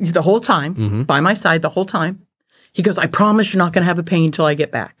whole time. The whole time. Mm-hmm. By my side the whole time. He goes, I promise you're not going to have a pain until I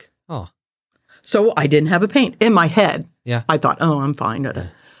get back. Oh. So I didn't have a pain. In my head, yeah. I thought, oh, I'm fine.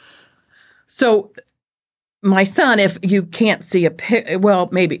 So my son, if you can't see well,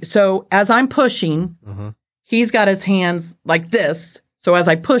 maybe. So as I'm pushing, he's got his hands like this. So as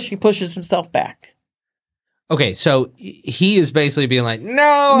I push, he pushes himself back. Okay, so he is basically being like, no,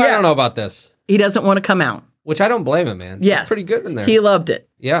 I don't know about this. He doesn't want to come out. Which I don't blame him, man. Yes. It's pretty good in there. He loved it.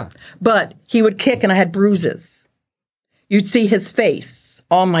 Yeah. But he would kick and I had bruises. You'd see his face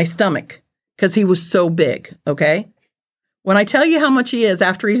on my stomach because he was so big, okay? When I tell you how much he is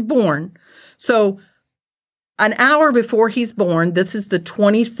after he's born, so an hour before he's born, this is the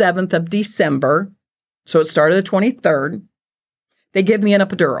 27th of December, so it started the 23rd, they give me an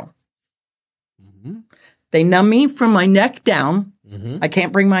epidural. Mm-hmm. They numb me from my neck down. Mm-hmm. I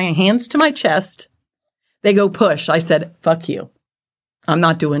can't bring my hands to my chest. They go push. I said, fuck you. I'm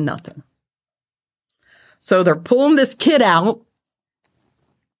not doing nothing. So they're pulling this kid out,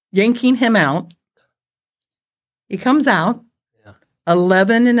 yanking him out. He comes out,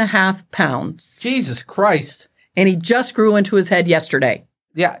 11 and a half pounds. Jesus Christ. And he just grew into his head yesterday.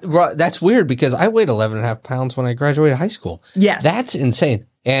 Yeah, that's weird because I weighed 11 and a half pounds when I graduated high school. Yes. That's insane.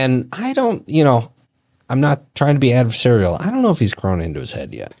 And I don't, I'm not trying to be adversarial. I don't know if he's grown into his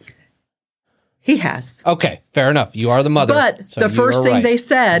head yet. He has. Okay, fair enough. You are the mother. But so the first thing they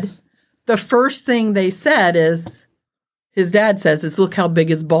said is, his dad says, is look how big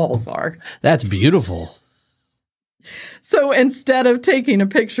his balls are. That's beautiful. So instead of taking a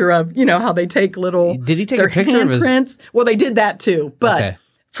picture of, how they take little... Did he take a picture of his... handprints? Well, they did that too. But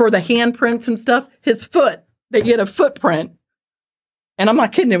for the handprints and stuff, his foot, they get a footprint. And I'm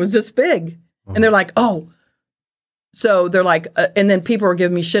not kidding, it was this big. Mm-hmm. And they're like, oh... So they're like, and then people are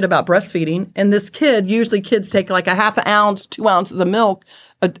giving me shit about breastfeeding. And this kid, usually kids take like a half an ounce, 2 ounces of milk,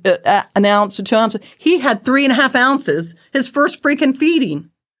 an ounce to 2 ounces. He had 3.5 ounces, his first freaking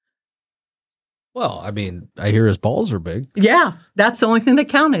feeding. Well, I mean, I hear his balls are big. Yeah, that's the only thing that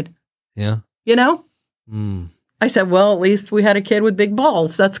counted. Yeah. I said, well, at least we had a kid with big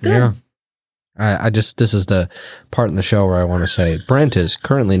balls. That's good. Yeah. This is the part in the show where I want to say, Brent is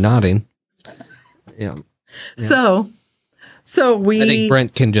currently nodding. Yeah. Yeah. So I think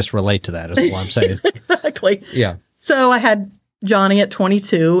Brent can just relate to that, is what I'm saying. Exactly. Yeah. So I had Johnny at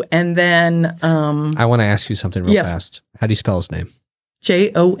 22, and then... I want to ask you something real fast. How do you spell his name?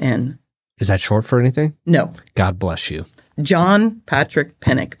 Jon. Is that short for anything? No. God bless you. John Patrick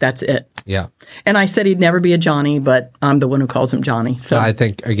Pennick. That's it. Yeah. And I said he'd never be a Johnny, but I'm the one who calls him Johnny. So I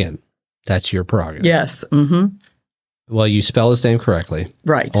think, again, that's your prerogative. Yes. Mm-hmm. Well, you spell his name correctly.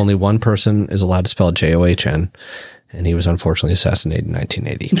 Right. Only one person is allowed to spell John, and he was unfortunately assassinated in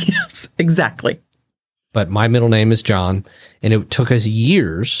 1980. Yes, exactly. But my middle name is John, and it took us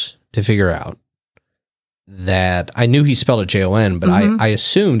years to figure out that I knew he spelled it Jon, but I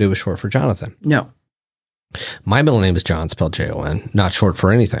assumed it was short for Jonathan. No. My middle name is John, spelled Jon, not short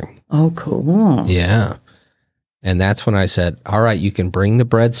for anything. Oh, cool. Yeah. And that's when I said, all right, you can bring the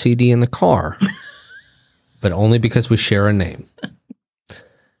bread CD in the car, but only because we share a name.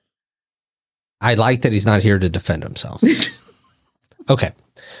 I like that he's not here to defend himself. Okay.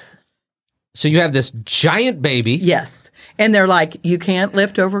 So you have this giant baby. Yes. And they're like, you can't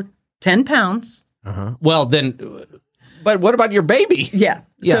lift over 10 pounds. Uh-huh. Well, then, but what about your baby? Yeah.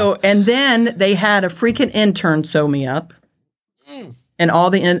 So, and then they had a freaking intern sew me up. And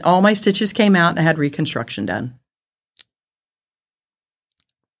all my stitches came out and I had reconstruction done.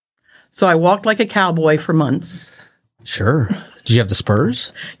 So I walked like a cowboy for months. Sure. Did you have the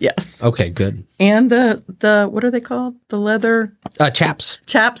spurs? Yes. Okay, good. And the what are they called? The leather chaps.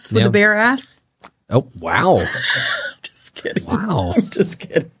 Chaps with the bare ass. Oh, wow. Just kidding. Wow. I'm just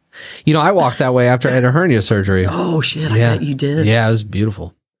kidding. You know, I walked that way after I had a hernia surgery. Oh shit, I bet you did. Yeah, it was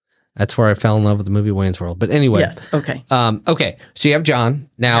beautiful. That's where I fell in love with the movie Wayne's World. But anyway. Yes, okay. Okay. So you have John.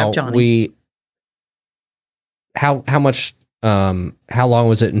 Now how long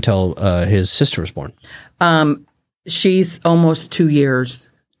was it until his sister was born? She's almost 2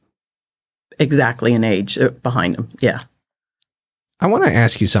 years exactly in age behind him. Yeah. I want to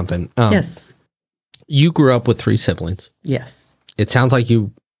ask you something. Yes. You grew up with 3 siblings. Yes. It sounds like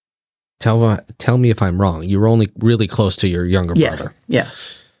you, tell me if I'm wrong, you were only really close to your younger brother.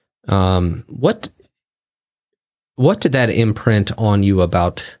 Yes. What did that imprint on you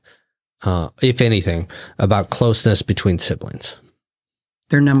about, if anything, about closeness between siblings?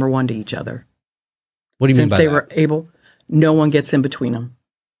 They're number one to each other. What do you mean by that? Since they were able, no one gets in between them.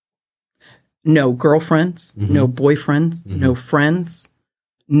 No girlfriends, no boyfriends, no friends,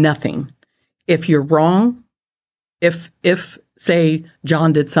 nothing. If you're wrong, if say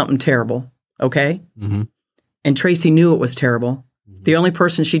John did something terrible, okay? And Tracy knew it was terrible, the only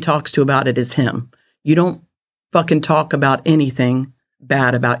person she talks to about it is him. You don't fucking talk about anything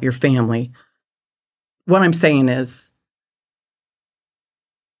bad about your family. What I'm saying is,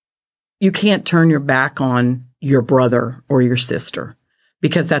 you can't turn your back on your brother or your sister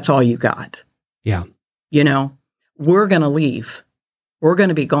because that's all you got. Yeah. You know, we're going to leave. We're going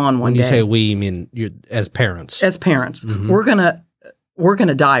to be gone one day. When you say we, you mean you as parents? As parents. We're going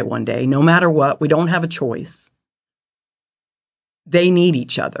to die one day, no matter what. We don't have a choice. They need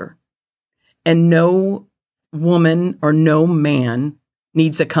each other. And no woman or no man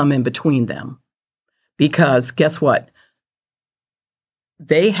needs to come in between them. Because guess what?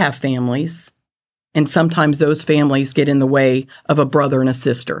 They have families, and sometimes those families get in the way of a brother and a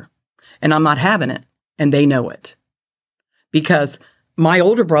sister. And I'm not having it, and they know it. Because my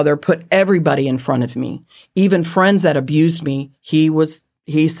older brother put everybody in front of me, even friends that abused me. He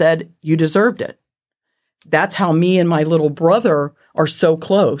said, you deserved it. That's how me and my little brother are so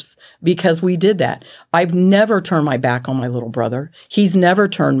close, because we did that. I've never turned my back on my little brother. He's never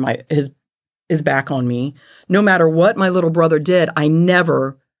turned his back on me. No matter what my little brother did, I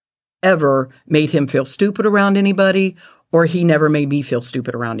never, ever made him feel stupid around anybody, or he never made me feel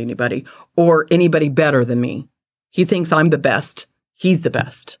stupid around anybody, or anybody better than me. He thinks I'm the best. He's the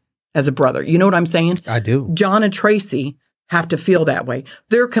best as a brother. You know what I'm saying? I do. John and Tracy have to feel that way.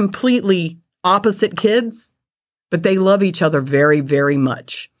 They're completely opposite kids, but they love each other very, very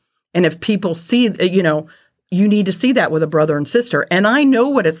much. And if people see, you need to see that with a brother and sister. And I know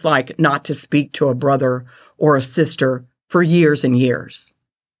what it's like not to speak to a brother or a sister for years and years,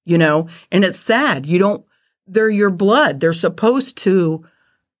 and it's sad. They're your blood. They're supposed to,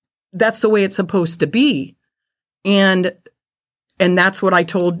 that's the way it's supposed to be. And that's what I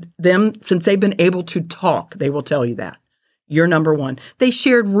told them. Since they've been able to talk, they will tell you that. You're number one. They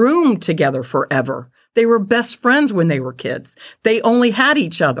shared room together forever. They were best friends when they were kids. They only had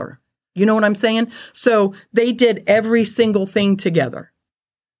each other. You know what I'm saying? So they did every single thing together.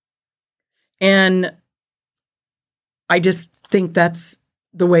 And I just think that's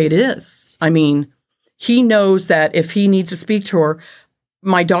the way it is. I mean, he knows that if he needs to speak to her,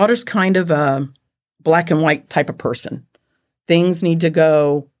 my daughter's kind of a black and white type of person. Things need to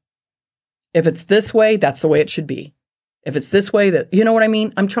go, if it's this way, that's the way it should be. If it's this way, that, you know what I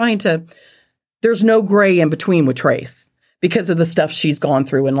mean? There's no gray in between with Trace, because of the stuff she's gone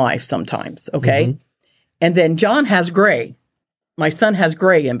through in life sometimes, okay? And then John has gray. My son has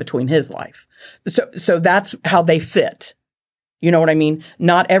gray in between his life. So that's how they fit. You know what I mean?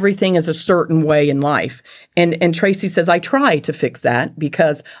 Not everything is a certain way in life. And Tracy says, I try to fix that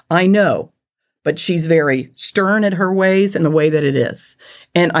because I know. But she's very stern at her ways and the way that it is.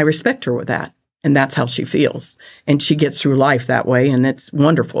 And I respect her with that. And that's how she feels. And she gets through life that way. And it's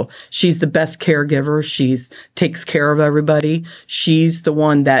wonderful. She's the best caregiver. Takes care of everybody. She's the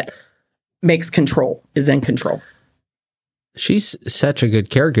one that makes control, is in control. She's such a good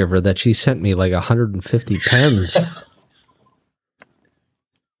caregiver that she sent me like 150 pens.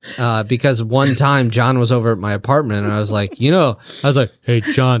 Because one time John was over at my apartment and I was like, hey,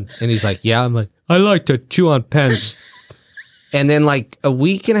 John. And he's like, yeah. I'm like, I like to chew on pens. And then like a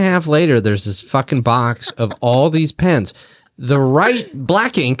week and a half later, there's this fucking box of all these pens. The right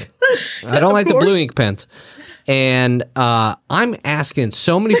black ink. I don't like the blue ink pens. And I'm asking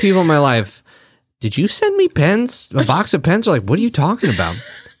so many people in my life, did you send me pens? A box of pens? They're like, what are you talking about?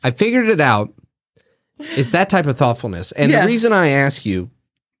 I figured it out. It's that type of thoughtfulness. And the reason I ask you,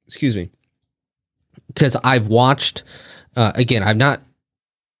 excuse me, because I've watched, again,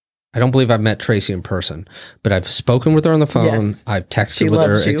 I don't believe I've met Tracy in person, but I've spoken with her on the phone. Yes. I've texted with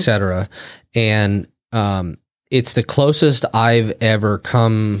her, etc. And it's the closest I've ever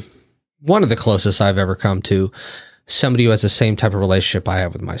come, one of the closest I've ever come to somebody who has the same type of relationship I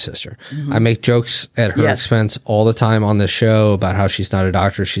have with my sister. Mm-hmm. I make jokes at her expense all the time on the show about how she's not a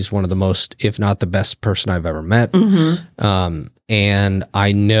doctor. She's one of the most, if not the best person I've ever met. Mm-hmm. And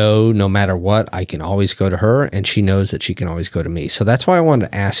I know no matter what, I can always go to her, and she knows that she can always go to me. So that's why I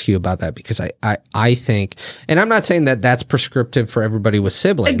wanted to ask you about that, because I think, and I'm not saying that that's prescriptive for everybody with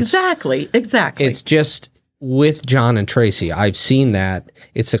siblings. Exactly. It's just with John and Tracy, I've seen that.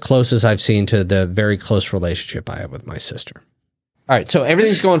 It's the closest I've seen to the very close relationship I have with my sister. All right. So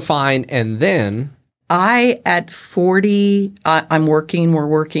everything's going fine. And then at 40, we're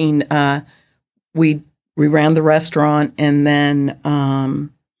working, we ran the restaurant, and then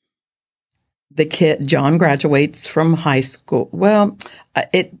the kid, John, graduates from high school. Well,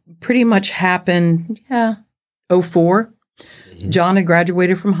 it pretty much happened, 04. John had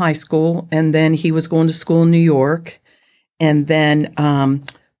graduated from high school, and then he was going to school in New York. And then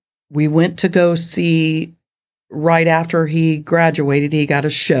we went to go see, right after he graduated, he got a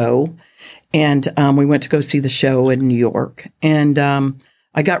show. And we went to go see the show in New York. And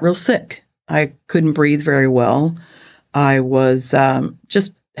I got real sick. I couldn't breathe very well. I was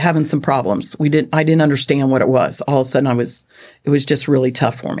just having some problems. I didn't understand what it was. All of a sudden, it was just really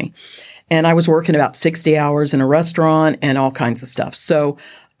tough for me. And I was working about 60 hours in a restaurant and all kinds of stuff. So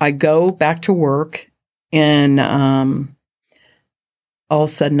I go back to work, and all of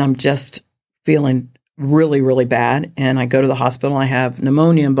a sudden I'm just feeling really, really bad. And I go to the hospital. I have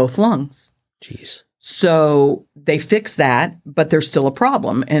pneumonia in both lungs. Jeez. So they fix that, but there's still a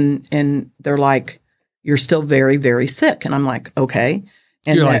problem. And they're like, you're still very, very sick. And I'm like, okay.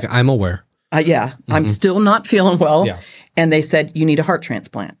 And you're like, I'm aware. Yeah. Mm-hmm. I'm still not feeling well. Yeah. And they said, you need a heart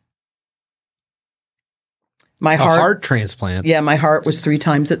transplant. My heart transplant? Yeah, my heart was 3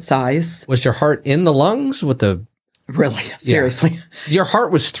 times its size. Was your heart in the lungs with the... Really? Seriously? Yeah. Your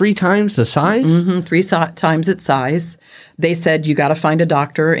heart was 3 times the size? Mm-hmm, 3 times its size. They said, you got to find a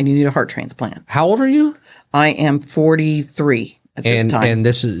doctor and you need a heart transplant. How old are you? I am 43 at this time. And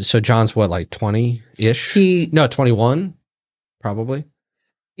this is... So John's what, like 20-ish? 21? Probably?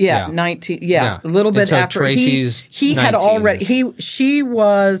 Yeah, 19. Yeah, a little bit so after. Tracy's he had already. She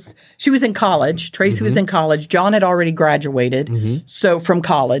was in college. Tracy was in college. John had already graduated, so from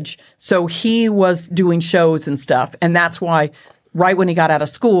college. So he was doing shows and stuff, and that's why. Right when he got out of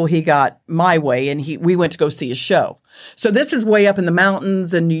school, he got my way, and we went to go see his show. So this is way up in the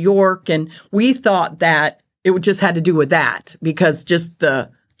mountains in New York, and we thought that it would just had to do with that because just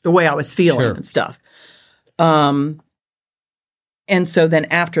the way I was feeling and stuff. And so then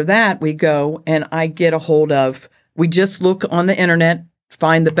after that, we go and I get a hold of, we just look on the internet,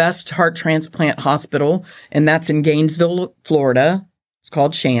 find the best heart transplant hospital, and that's in Gainesville, Florida. It's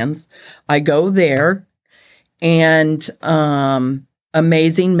called Shands. I go there, and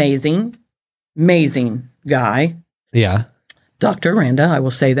amazing guy. Yeah. Dr. Randa, I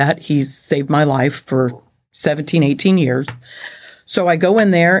will say that. He's saved my life for 17, 18 years. So I go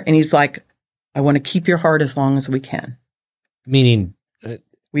in there, and he's like, I want to keep your heart as long as we can. Meaning,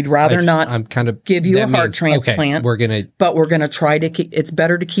 we'd rather not give you a heart transplant. Okay, but we're going to try to keep, it's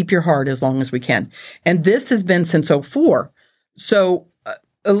better to keep your heart as long as we can. And this has been since 04. So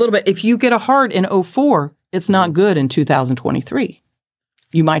a little bit, if you get a heart in 04, it's not good in 2023.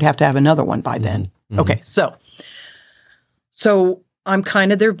 You might have to have another one by then. Mm-hmm. Okay. So I'm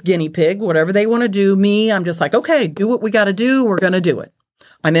kind of their guinea pig, whatever they want to do. I'm just like, okay, do what we got to do. We're going to do it.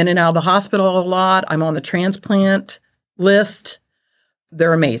 I'm in and out of the hospital a lot. I'm on the transplant list.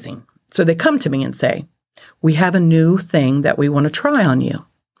 They're amazing. So they come to me and say, we have a new thing that we want to try on you.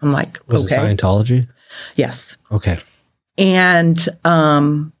 I'm like, Was it Scientology? Yes. Okay. And,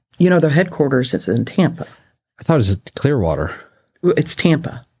 their headquarters is in Tampa. I thought it was Clearwater. It's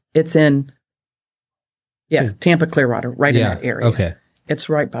Tampa. It's in Tampa, Clearwater, right in that area. Okay. It's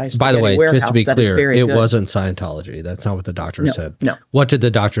right by By the way, just to be clear, it good. wasn't Scientology. That's not what the doctor said. No. What did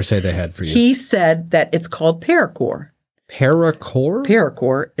the doctor say they had for you? He said that it's called paracord. Paracord?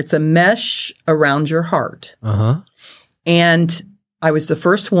 Paracord. It's a mesh around your heart. Uh-huh. And I was the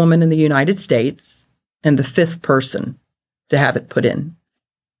first woman in the United States and the fifth person to have it put in.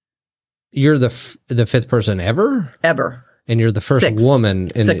 You're the fifth person ever? Ever. And you're the first woman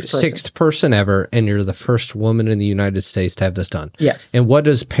in the person. sixth person ever, and you're the first woman in the United States to have this done. Yes. And what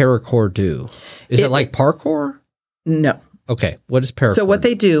does paracord do? Is it like parkour? No. Okay. What is paracord? So what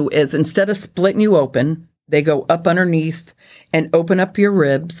they do is instead of splitting you open, they go up underneath and open up your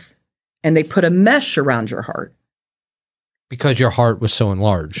ribs, and they put a mesh around your heart. Because your heart was so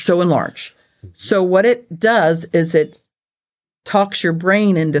enlarged. So enlarged. So what it does is it talks your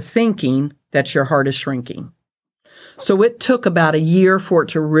brain into thinking that your heart is shrinking. So it took about a year for it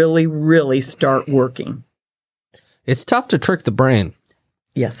to really, really start working. It's tough to trick the brain.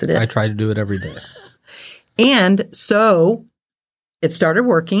 Yes, it is. I try to do it every day. And so it started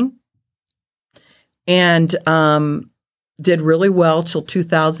working and did really well till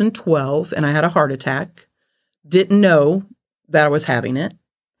 2012. And I had a heart attack. Didn't know that I was having it.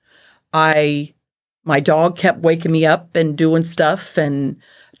 My dog kept waking me up and doing stuff and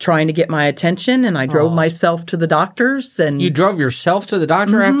trying to get my attention, and I drove myself to the doctors. And you drove yourself to the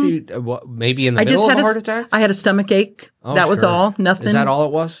doctor after you, maybe in the middle of a heart attack? I had a stomach ache. That was all. Nothing. Is that all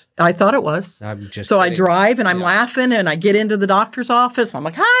it was? I thought it was. I'm just so kidding. I drive and I'm laughing, and I get into the doctor's office. I'm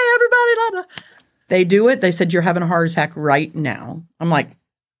like, "Hi, everybody!" Blah, blah. They do it. They said, "You're having a heart attack right now." I'm like,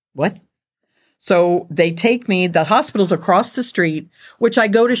 "What?" So they take me. The hospital's across the street, which I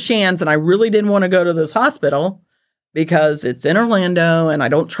go to Shands, and I really didn't want to go to this hospital because it's in Orlando, and I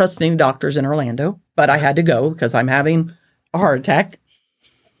don't trust any doctors in Orlando. But I had to go because I'm having a heart attack.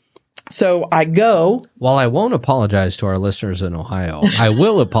 So I go. While I won't apologize to our listeners in Ohio, I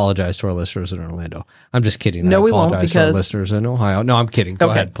will apologize to our listeners in Orlando. I'm just kidding. No, I we won't, apologize to our listeners in Ohio. No, I'm kidding.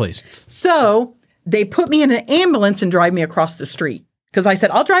 Go ahead, please. So they put me in an ambulance and drive me across the street because I said,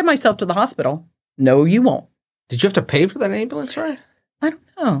 "I'll drive myself to the hospital." No, you won't. Did you have to pay for that ambulance ride? I don't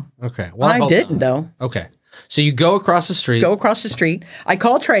know. Okay. Well, I didn't, though. Okay. So you go across the street. Go across the street. I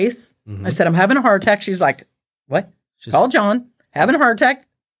call Trace. I said, "I'm having a heart attack." She's like, "What?" Call John. Having a heart attack.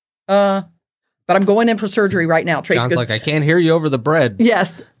 But I'm going in for surgery right now. Trace John's like, "I can't hear you over the bread."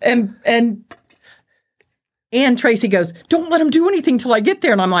 Yes. And Tracy goes, "Don't let him do anything till I get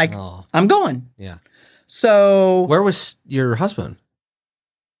there." And I'm like, "I'm going." Yeah. So. Where was your husband?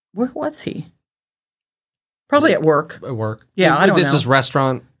 Where was he? Probably at work. At work. Yeah, I don't know. This is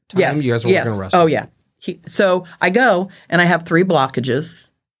restaurant time? Yes. You guys are working in a restaurant? Oh, yeah. So I go, and I have 3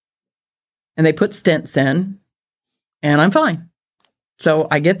 blockages, and they put stents in, and I'm fine. So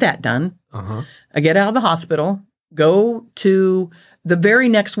I get that done. Uh-huh. I get out of the hospital, go to the very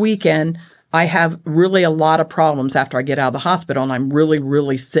next weekend. I have really a lot of problems after I get out of the hospital, and I'm really,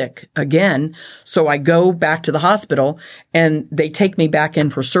 really sick again. So I go back to the hospital, and they take me back in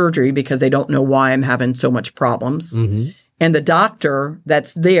for surgery because they don't know why I'm having so much problems. Mm-hmm. And the doctor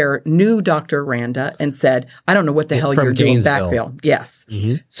that's there knew Dr. Randa and said, "I don't know what the hell you're doing backfill." Yes.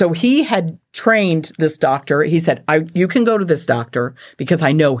 Mm-hmm. So he had trained this doctor. He said, "You can go to this doctor because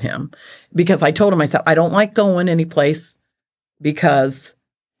I know him." Because I told him, I said, "I don't like going any place because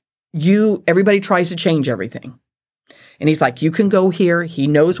everybody tries to change everything." And he's like, "You can go here. He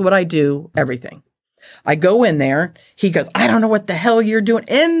knows what I do, everything." I go in there. He goes, "I don't know what the hell you're doing,"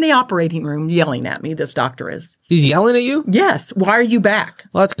 in the operating room, yelling at me. This doctor is. He's yelling at you? Yes. "Why are you back?"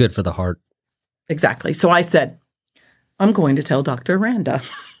 Well, that's good for the heart. Exactly. So I said, "I'm going to tell Dr. Randa."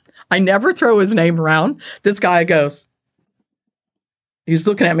 I never throw his name around. This guy goes, he's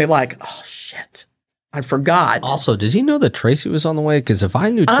looking at me like, "Oh, shit. I forgot." Also, did he know that Tracy was on the way? Because if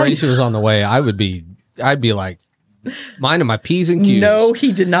I knew Tracy was on the way, I'd be like minding my P's and Q's. No,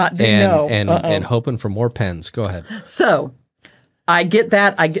 he did not know. And hoping for more pens. Go ahead. So I get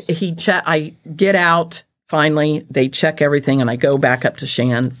that. I get out. Finally, they check everything, and I go back up to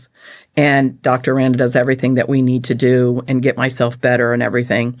Shands. And Dr. Randa does everything that we need to do and get myself better and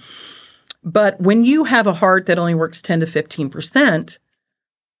everything. But when you have a heart that only works 10 to 15%,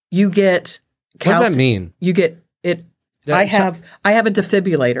 you get calcium. What does that mean? You get it. I have a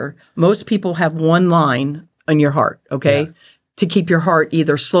defibrillator. Most people have one line on your heart, okay, to keep your heart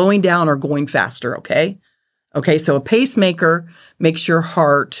either slowing down or going faster, okay? Okay, so a pacemaker makes your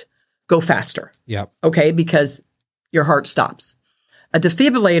heart go faster. Yep. Okay, because your heart stops. A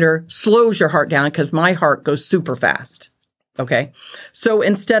defibrillator slows your heart down because my heart goes super fast. Okay, so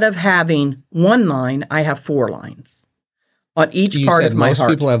instead of having one line, I have 4 lines on each part of my heart. Most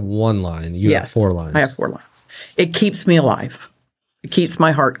people have one line. You have 4 lines. I have 4 lines. It keeps me alive. It keeps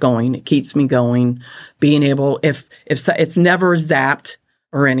my heart going. It keeps me going. Being able, if it's never zapped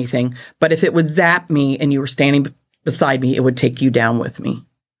or anything, but if it would zap me and you were standing beside me, it would take you down with me.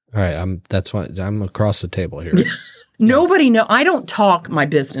 All right. That's why I'm across the table here. Nobody know. I don't talk my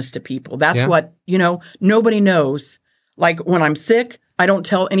business to people. That's what, nobody knows. Like when I'm sick, I don't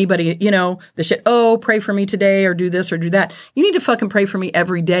tell anybody, the shit, oh, pray for me today or do this or do that. You need to fucking pray for me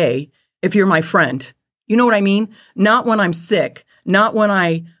every day if you're my friend. You know what I mean? Not when I'm sick, not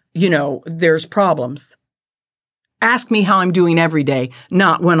when there's problems. Ask me how I'm doing every day,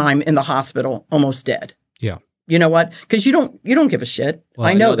 not when I'm in the hospital almost dead. Yeah. You know what? Because you don't give a shit. Well,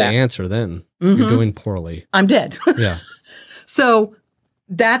 I know that. The answer then. You're doing poorly. I'm dead. Yeah. So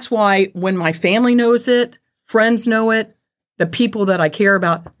that's why when my family knows it, friends know it, the people that I care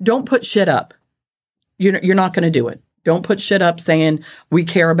about, don't put shit up. You're not going to do it. Don't put shit up saying we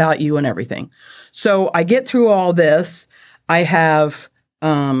care about you and everything. So I get through all this. I have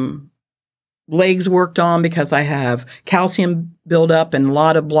legs worked on because I have calcium buildup and a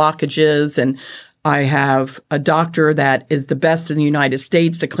lot of blockages, and I have a doctor that is the best in the United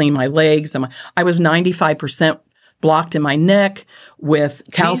States to clean my legs. I was 95% blocked in my neck with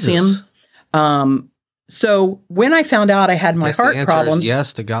calcium. So when I found out I had my heart problems,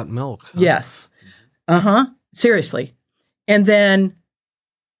 yes, to got milk. Huh? Yes. Seriously. And then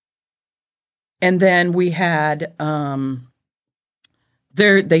we had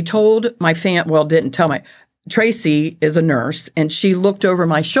they told my didn't tell Tracy is a nurse, and she looked over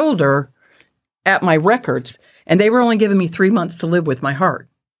my shoulder at my records, and they were only giving me 3 months to live with my heart.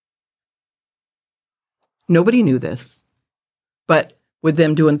 Nobody knew this, but with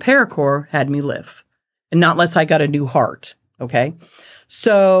them doing Paracore, had me live. And not unless I got a new heart, okay?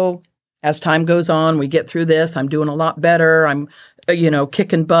 So as time goes on, we get through this. I'm doing a lot better. I'm,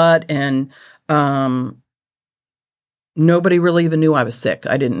 kicking butt, and nobody really even knew I was sick.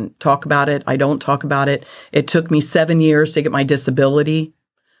 I didn't talk about it. I don't talk about it. It took me 7 years to get my disability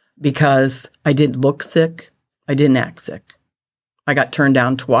because I didn't look sick. I didn't act sick. I got turned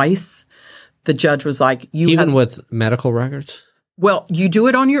down twice. The judge was like, with medical records? Well, you do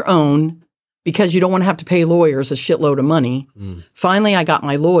it on your own because you don't want to have to pay lawyers a shitload of money. Finally, I got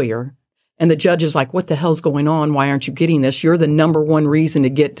my lawyer, and the judge is like, what the hell's going on? Why aren't you getting this? You're the number one reason to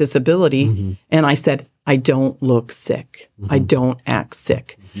get disability. And I said, I don't look sick. I don't act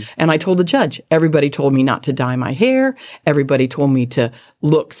sick. And I told the judge, everybody told me not to dye my hair. Everybody told me to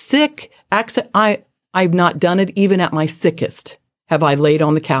look sick. I've not done it. Even at my sickest have I laid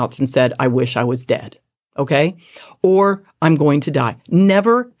on the couch and said, I wish I was dead. Okay? Or I'm going to die.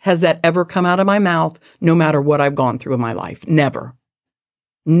 Never has that ever come out of my mouth, no matter what I've gone through in my life. Never.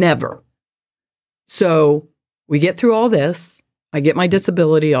 Never. So we get through all this. I get my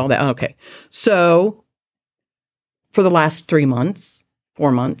disability, all that. Okay. So for the last 4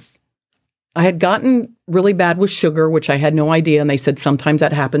 months, I had gotten really bad with sugar, which I had no idea. And they said, sometimes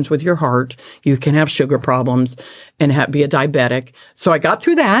that happens with your heart. You can have sugar problems and be a diabetic. So I got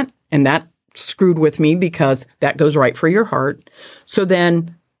through that, and that screwed with me because that goes right for your heart. So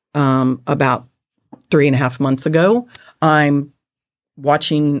then about 3.5 months ago, I'm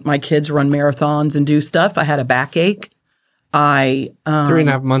watching my kids run marathons and do stuff. I had a backache.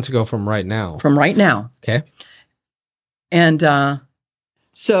 3.5 months ago from right now. From right now. Okay. And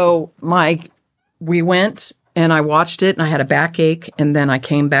so we went and I watched it, and I had a backache, and then I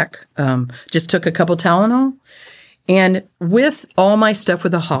came back, just took a couple Tylenol. And with all my stuff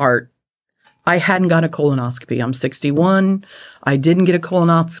with the heart, I hadn't got a colonoscopy. I'm 61. I didn't get a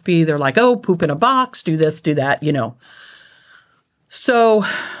colonoscopy. They're like, oh, poop in a box, do this, do that, So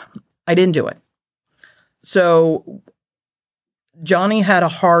I didn't do it. So Johnny had a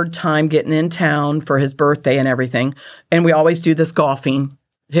hard time getting in town for his birthday and everything. And we always do this golfing,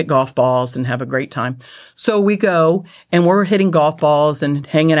 hit golf balls and have a great time. So we go and we're hitting golf balls and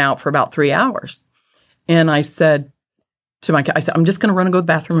hanging out for about 3 hours. And I said to I said, I'm just going to run and go to the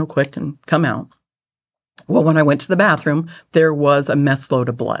bathroom real quick and come out. Well, when I went to the bathroom, there was a mess load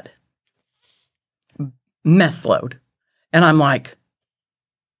of blood. Mess load. And I'm like,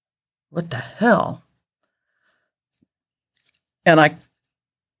 what the hell? And I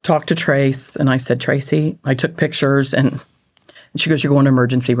talked to Trace, and I said, Tracy, I took pictures, and she goes, you're going to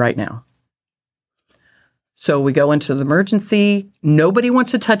emergency right now. So we go into the emergency. Nobody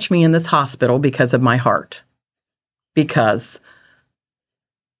wants to touch me in this hospital because of my heart. Because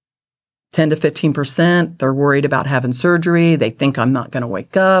 10 to 15%, they're worried about having surgery. They think I'm not going to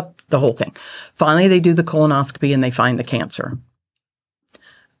wake up, the whole thing. Finally, they do the colonoscopy and they find the cancer.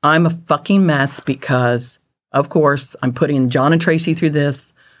 I'm a fucking mess because, of course, I'm putting John and Tracy through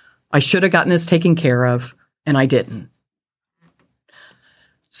this. I should have gotten this taken care of, and I didn't.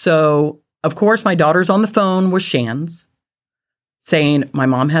 So, of course, my daughter's on the phone with Shands saying, my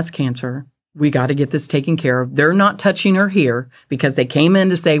mom has cancer. We got to get this taken care of. They're not touching her here because they came in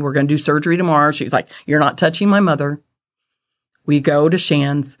to say, we're going to do surgery tomorrow. She's like, you're not touching my mother. We go to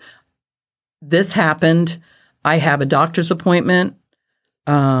Shands. This happened. I have a doctor's appointment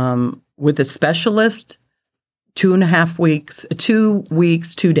with a specialist, 2.5 weeks, 2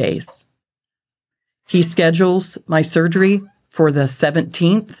 weeks, 2 days. He schedules my surgery for the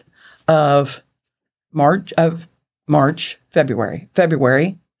 17th of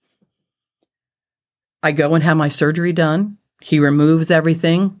February. I go and have my surgery done. He removes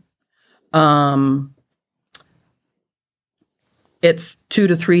everything. It's 2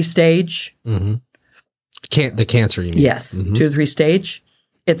 to 3 stage. Mm-hmm. The cancer, you mean? Yes, 2 to 3 stage.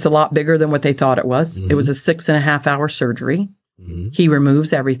 It's a lot bigger than what they thought it was. It was a 6.5 hour surgery. He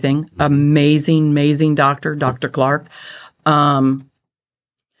removes everything. Amazing doctor, Dr. Clark. And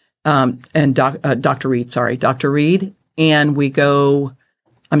Dr. Reed. And we go,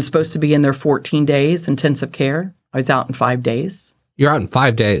 I'm supposed to be in there 14 days, intensive care. I was out in 5 days. You're out in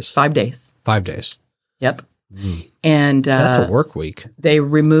 5 days? 5 days. 5 days. Yep. And that's a work week. They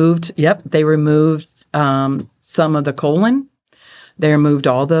removed some of the colon. They removed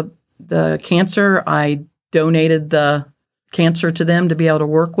all the cancer. I donated the cancer to them to be able to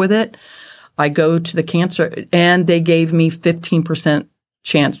work with it. I go to the cancer, and they gave me 15%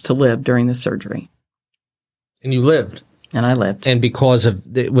 chance to live during the surgery. And you lived? And I lived. And was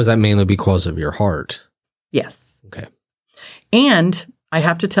that mainly because of your heart? Yes. Okay. And I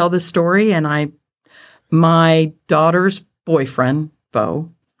have to tell this story, and my daughter's boyfriend,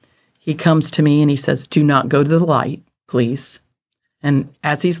 Bo, he comes to me and he says, do not go to the light, please. And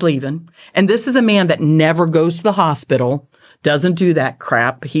as he's leaving, and this is a man that never goes to the hospital, doesn't do that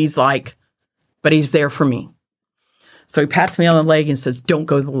crap. He's like, but he's there for me. So he pats me on the leg and says, don't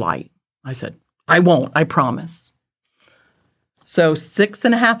go to the light. I said, I won't, I promise. So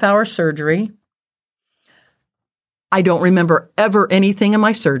 6.5 hour surgery. I don't remember ever anything in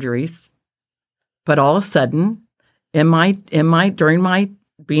my surgeries, but all of a sudden, during my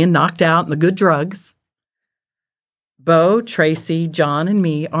being knocked out and the good drugs, Bo, Tracy, John, and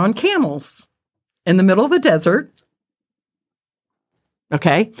me are on camels in the middle of the desert.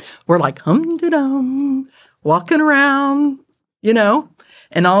 Okay. We're like, hum-de-dum, walking around, and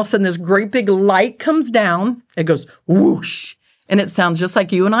all of a sudden this great big light comes down. It goes whoosh. And it sounds just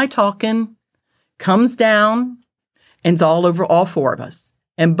like you and I talking, comes down, and it's all over all 4 of us.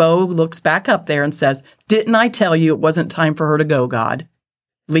 And Bo looks back up there and says, didn't I tell you it wasn't time for her to go, God?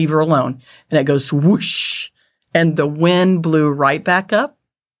 Leave her alone. And it goes whoosh. And the wind blew right back up.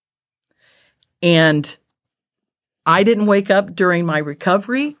 And I didn't wake up during my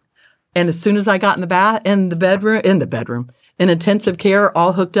recovery. And as soon as I got in intensive care,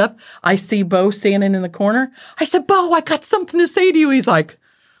 all hooked up, I see Bo standing in the corner. I said, Bo, I got something to say to you. He's like,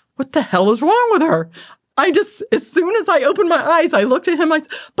 what the hell is wrong with her? As soon as I opened my eyes, I looked at him. I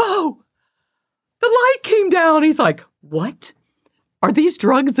said, Bo, the light came down. He's like, what? Are these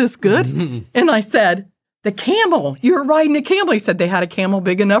drugs this good? And I said, the camel. You were riding a camel. He said, they had a camel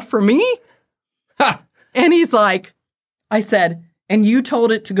big enough for me? Ha! And he's like, I said, and you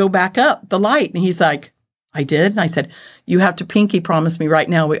told it to go back up, the light. And he's like, I did. And I said, you have to pinky promise me right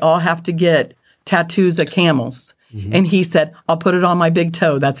now. We all have to get tattoos of camels. And he said, I'll put it on my big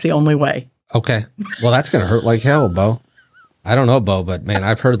toe. That's the only way. Okay. Well, that's going to hurt like hell, Bo. I don't know, Bo, but man,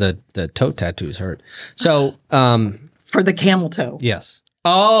 I've heard that the toe tattoos hurt. So, for the camel toe. Yes.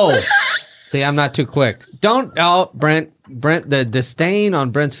 Oh, see, I'm not too quick. Brent, the disdain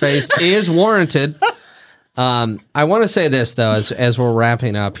on Brent's face is warranted. I want to say this though, as we're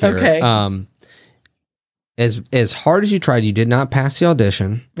wrapping up here. Okay. As hard as you tried, you did not pass the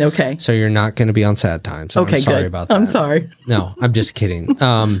audition. Okay. So you're not going to be on Sad Times. Okay, I'm sorry good. about that. I'm sorry. No, I'm just kidding.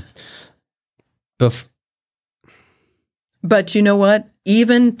 But you know what?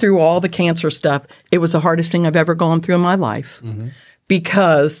 Even through all the cancer stuff, it was the hardest thing I've ever gone through in my life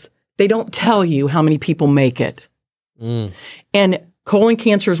because they don't tell you how many people make it. And colon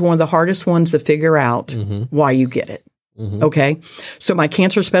cancer is one of the hardest ones to figure out why you get it. Okay. So my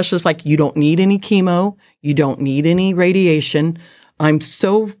cancer specialist, like, you don't need any chemo. You don't need any radiation. I'm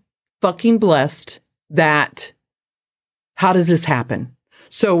so fucking blessed that how does this happen?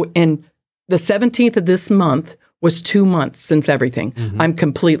 So in the 17th of this month was 2 months since everything. I'm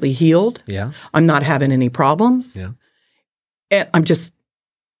completely healed. Yeah. I'm not having any problems. Yeah. And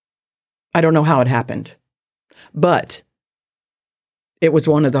I don't know how it happened, but it was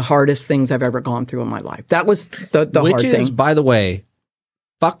one of the hardest things I've ever gone through in my life. That was the hard thing. Which is, by the way,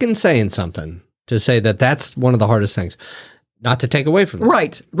 fucking saying something to say that that's one of the hardest things. Not to take away from them.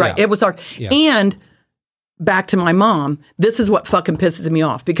 Right. Yeah. It was hard. Yeah. And back to my mom, this is what fucking pisses me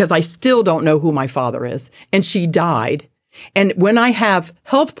off because I still don't know who my father is. And she died. And when I have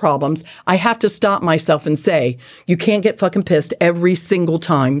health problems, I have to stop myself and say, you can't get fucking pissed every single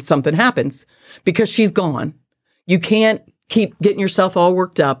time something happens because she's gone. You can't keep getting yourself all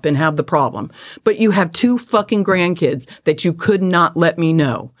worked up and have the problem. But you have 2 fucking grandkids that you could not let me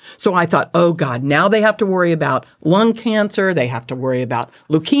know. So I thought, oh God, now they have to worry about lung cancer. They have to worry about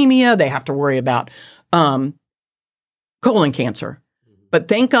leukemia. They have to worry about colon cancer. But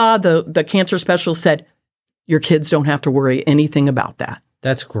thank God the cancer specialist said, your kids don't have to worry anything about that.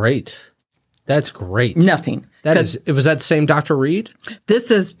 That's great. That's great. Nothing. Was that the same Dr. Reed?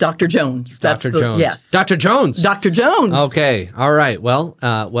 This is Dr. Jones. Dr. Jones. Yes. Dr. Jones. Dr. Jones. Okay. All right. Well,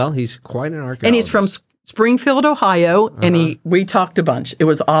 he's quite an archaeologist. And he's from Springfield, Ohio, and we talked a bunch. It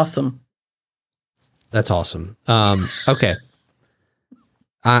was awesome. That's awesome. Okay.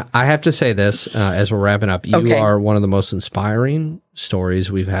 I have to say this as we're wrapping up. You are one of the most inspiring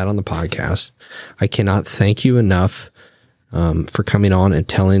stories we've had on the podcast. I cannot thank you enough for coming on and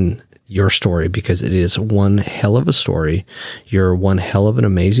telling your story because it is one hell of a story. You're one hell of an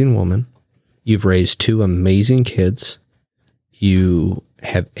amazing woman. You've raised 2 amazing kids. You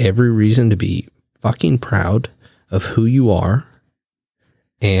have every reason to be fucking proud of who you are.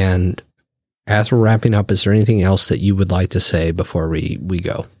 And as we're wrapping up, is there anything else that you would like to say before we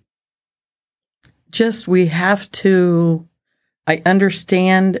go? Just we have to, I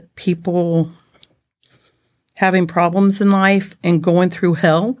understand people having problems in life and going through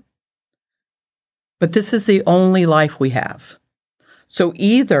hell, but this is the only life we have. So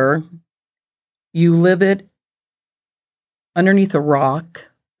either you live it underneath a rock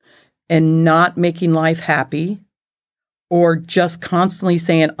and not making life happy, or just constantly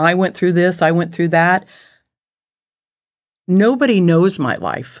saying, I went through this, I went through that. Nobody knows my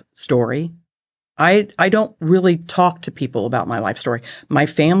life story. I don't really talk to people about my life story. My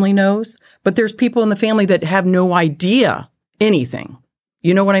family knows, but there's people in the family that have no idea anything.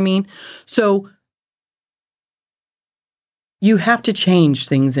 You know what I mean? So you have to change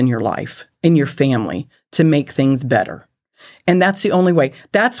things in your life, in your family, to make things better. And that's the only way.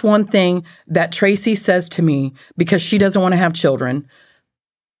 That's one thing that Tracy says to me because she doesn't want to have children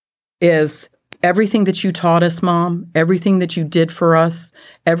is everything that you taught us, Mom, everything that you did for us,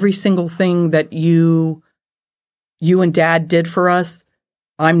 every single thing that you and Dad did for us,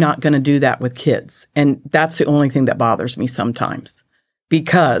 I'm not going to do that with kids. And that's the only thing that bothers me sometimes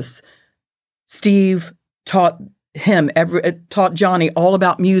because Steve taught Johnny all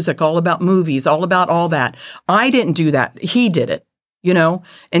about music, all about movies, all about all that. I didn't do that. He did it,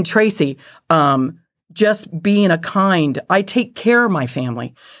 and Tracy, just being I take care of my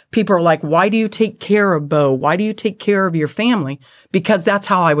family. People are like, why do you take care of Bo? Why do you take care of your family? Because that's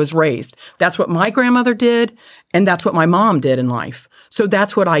how I was raised. That's what my grandmother did. And that's what my mom did in life. So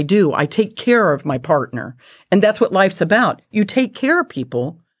that's what I do. I take care of my partner. And that's what life's about. You take care of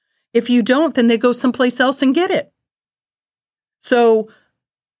people. If you don't, then they go someplace else and get it. So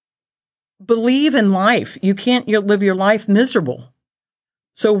believe in life. You can't live your life miserable.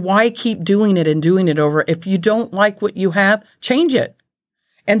 So why keep doing it and doing it over? If you don't like what you have, change it.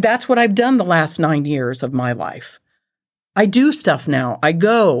 And that's what I've done the last 9 years of my life. I do stuff now. I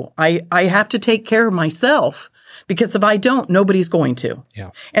go. I have to take care of myself because if I don't, nobody's going to. Yeah.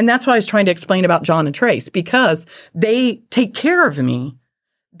 And that's why I was trying to explain about John and Trace because they take care of me.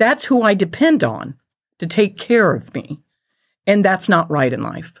 That's who I depend on to take care of me. And that's not right in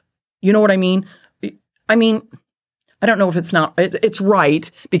life. You know what I mean? I don't know if it's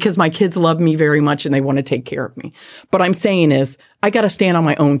right because my kids love me very much and they want to take care of me. But I'm saying is I got to stand on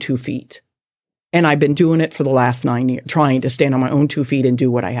my own 2 feet. And I've been doing it for the last 9 years, trying to stand on my own 2 feet and do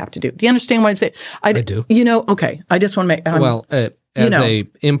what I have to do. Do you understand what I'm saying? I do. Okay. I just want to make... as a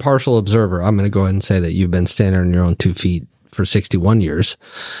impartial observer, I'm going to go ahead and say that you've been standing on your own 2 feet for 61 years.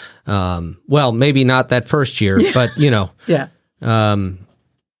 Maybe not that first year, but Yeah.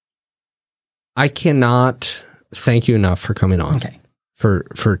 I cannot thank you enough for coming on. Okay.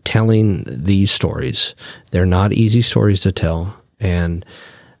 For telling these stories. They're not easy stories to tell. And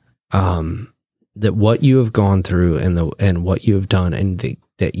that what you have gone through and what you have done and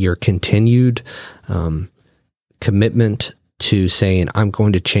that your continued commitment to saying, I'm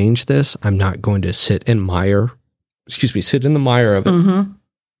going to change this. I'm not going to sit in the mire of it,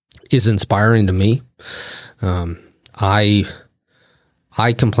 is inspiring to me.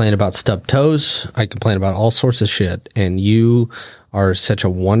 I complain about stubbed toes. I complain about all sorts of shit. And you are such a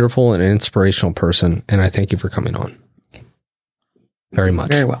wonderful and inspirational person. And I thank you for coming on. Very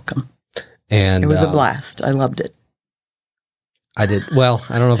much. Very welcome. And it was a blast. I loved it. I did. Well,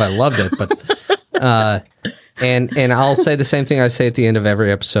 I don't know if I loved it, but and I'll say the same thing I say at the end of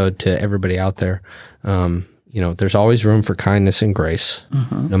every episode to everybody out there. There's always room for kindness and grace,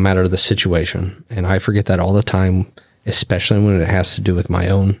 no matter the situation. And I forget that all the time, especially when it has to do with my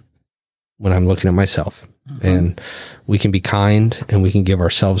own, when I'm looking at myself. And we can be kind and we can give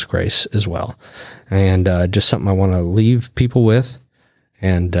ourselves grace as well. And just something I want to leave people with.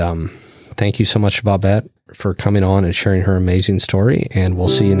 And thank you so much, Bobette, for coming on and sharing her amazing story. And we'll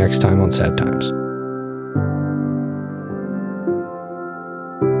see you next time on Sad Times.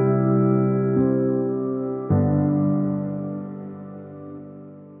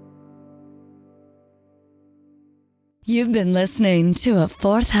 You've been listening to A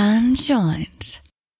Fourth Hand Joint.